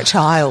your favourite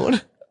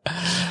child?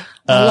 I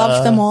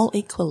love them all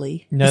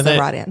equally. Is the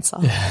right answer.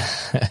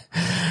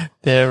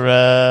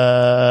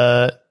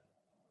 They're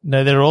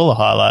all a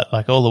highlight.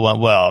 Like all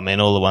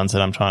the ones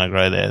that I'm trying to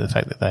grow there. The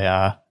fact that they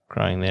are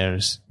growing there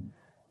is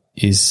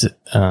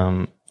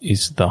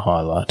the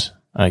highlight,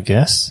 I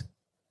guess.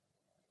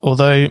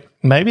 Although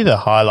maybe the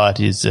highlight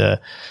is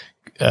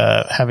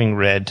having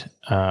read,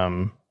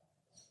 what's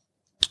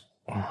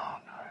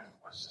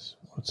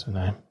her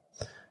name?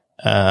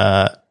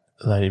 The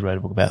lady wrote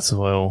a book about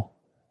soil.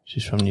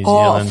 She's from New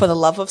Zealand. Oh, For the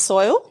Love of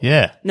Soil?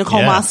 Yeah.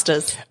 Nicole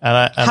Masters. And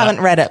I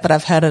haven't read it, but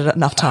I've heard it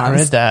enough times.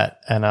 I read that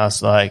and I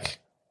was like,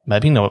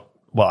 maybe not.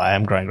 Well, I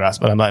am growing grass,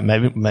 but I'm like,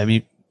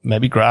 maybe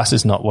grass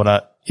is not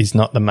is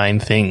not the main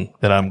thing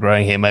that I'm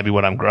growing here. Maybe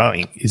what I'm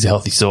growing is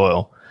healthy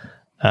soil.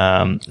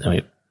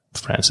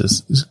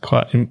 Frances is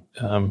quite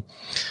into,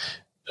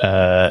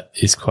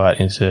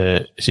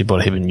 she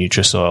bought a heap of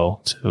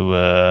Nutrisoil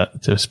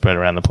to spread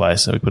around the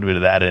place. So we put a bit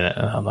of that in it.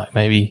 And I'm like,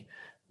 maybe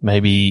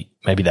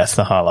that's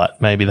the highlight.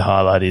 Maybe the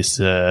highlight is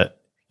all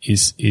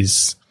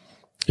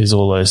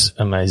those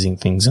amazing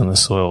things in the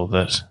soil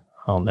that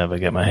I'll never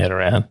get my head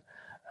around.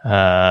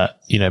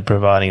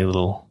 Providing a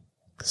little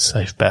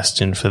safe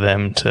bastion for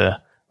them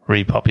to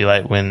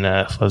repopulate when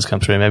floods come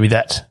through. Maybe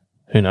that,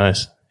 who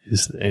knows,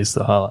 is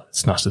the highlight.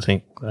 It's nice to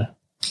think, though.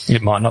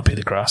 It might not be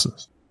the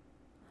grasses.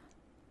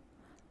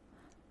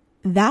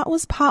 That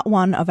was part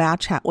 1 of our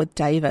chat with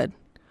David.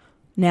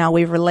 Now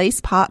we've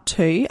released part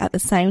 2 at the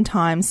same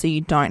time so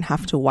you don't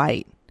have to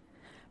wait.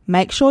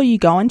 Make sure you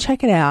go and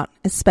check it out,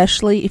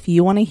 especially if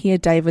you want to hear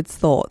David's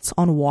thoughts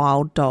on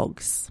wild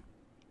dogs.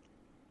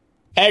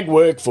 Ag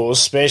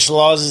Workforce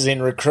specialises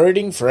in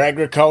recruiting for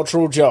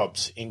agricultural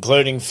jobs,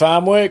 including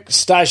farm work,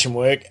 station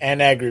work and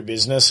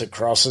agribusiness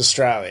across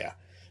Australia.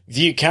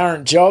 View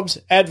current jobs,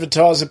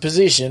 advertise a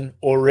position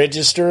or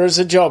register as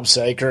a job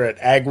seeker at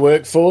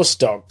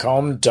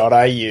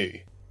agworkforce.com.au.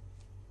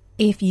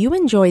 If you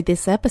enjoyed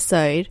this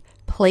episode,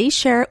 please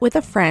share it with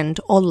a friend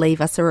or leave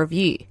us a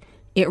review.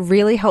 It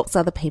really helps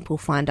other people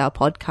find our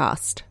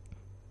podcast.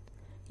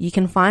 You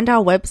can find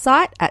our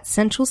website at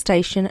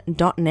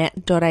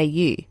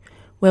centralstation.net.au,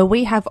 where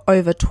we have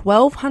over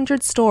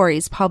 1,200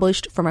 stories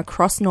published from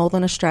across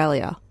Northern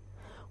Australia.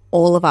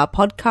 All of our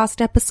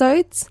podcast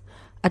episodes,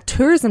 a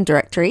tourism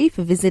directory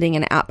for visiting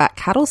an outback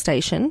cattle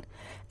station,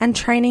 and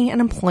training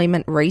and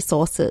employment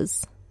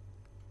resources.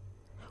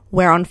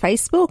 We're on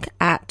Facebook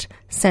at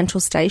Central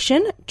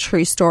Station,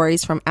 True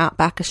Stories from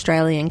Outback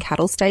Australian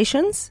Cattle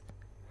Stations,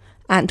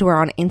 and we're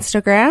on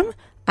Instagram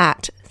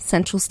at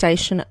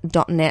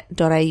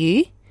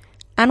centralstation.net.au,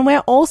 and we're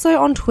also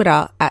on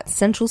Twitter at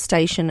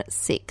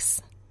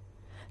centralstation6.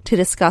 To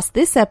discuss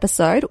this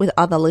episode with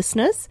other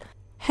listeners,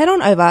 head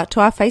on over to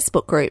our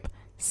Facebook group,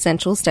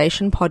 Central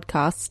Station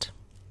Podcast.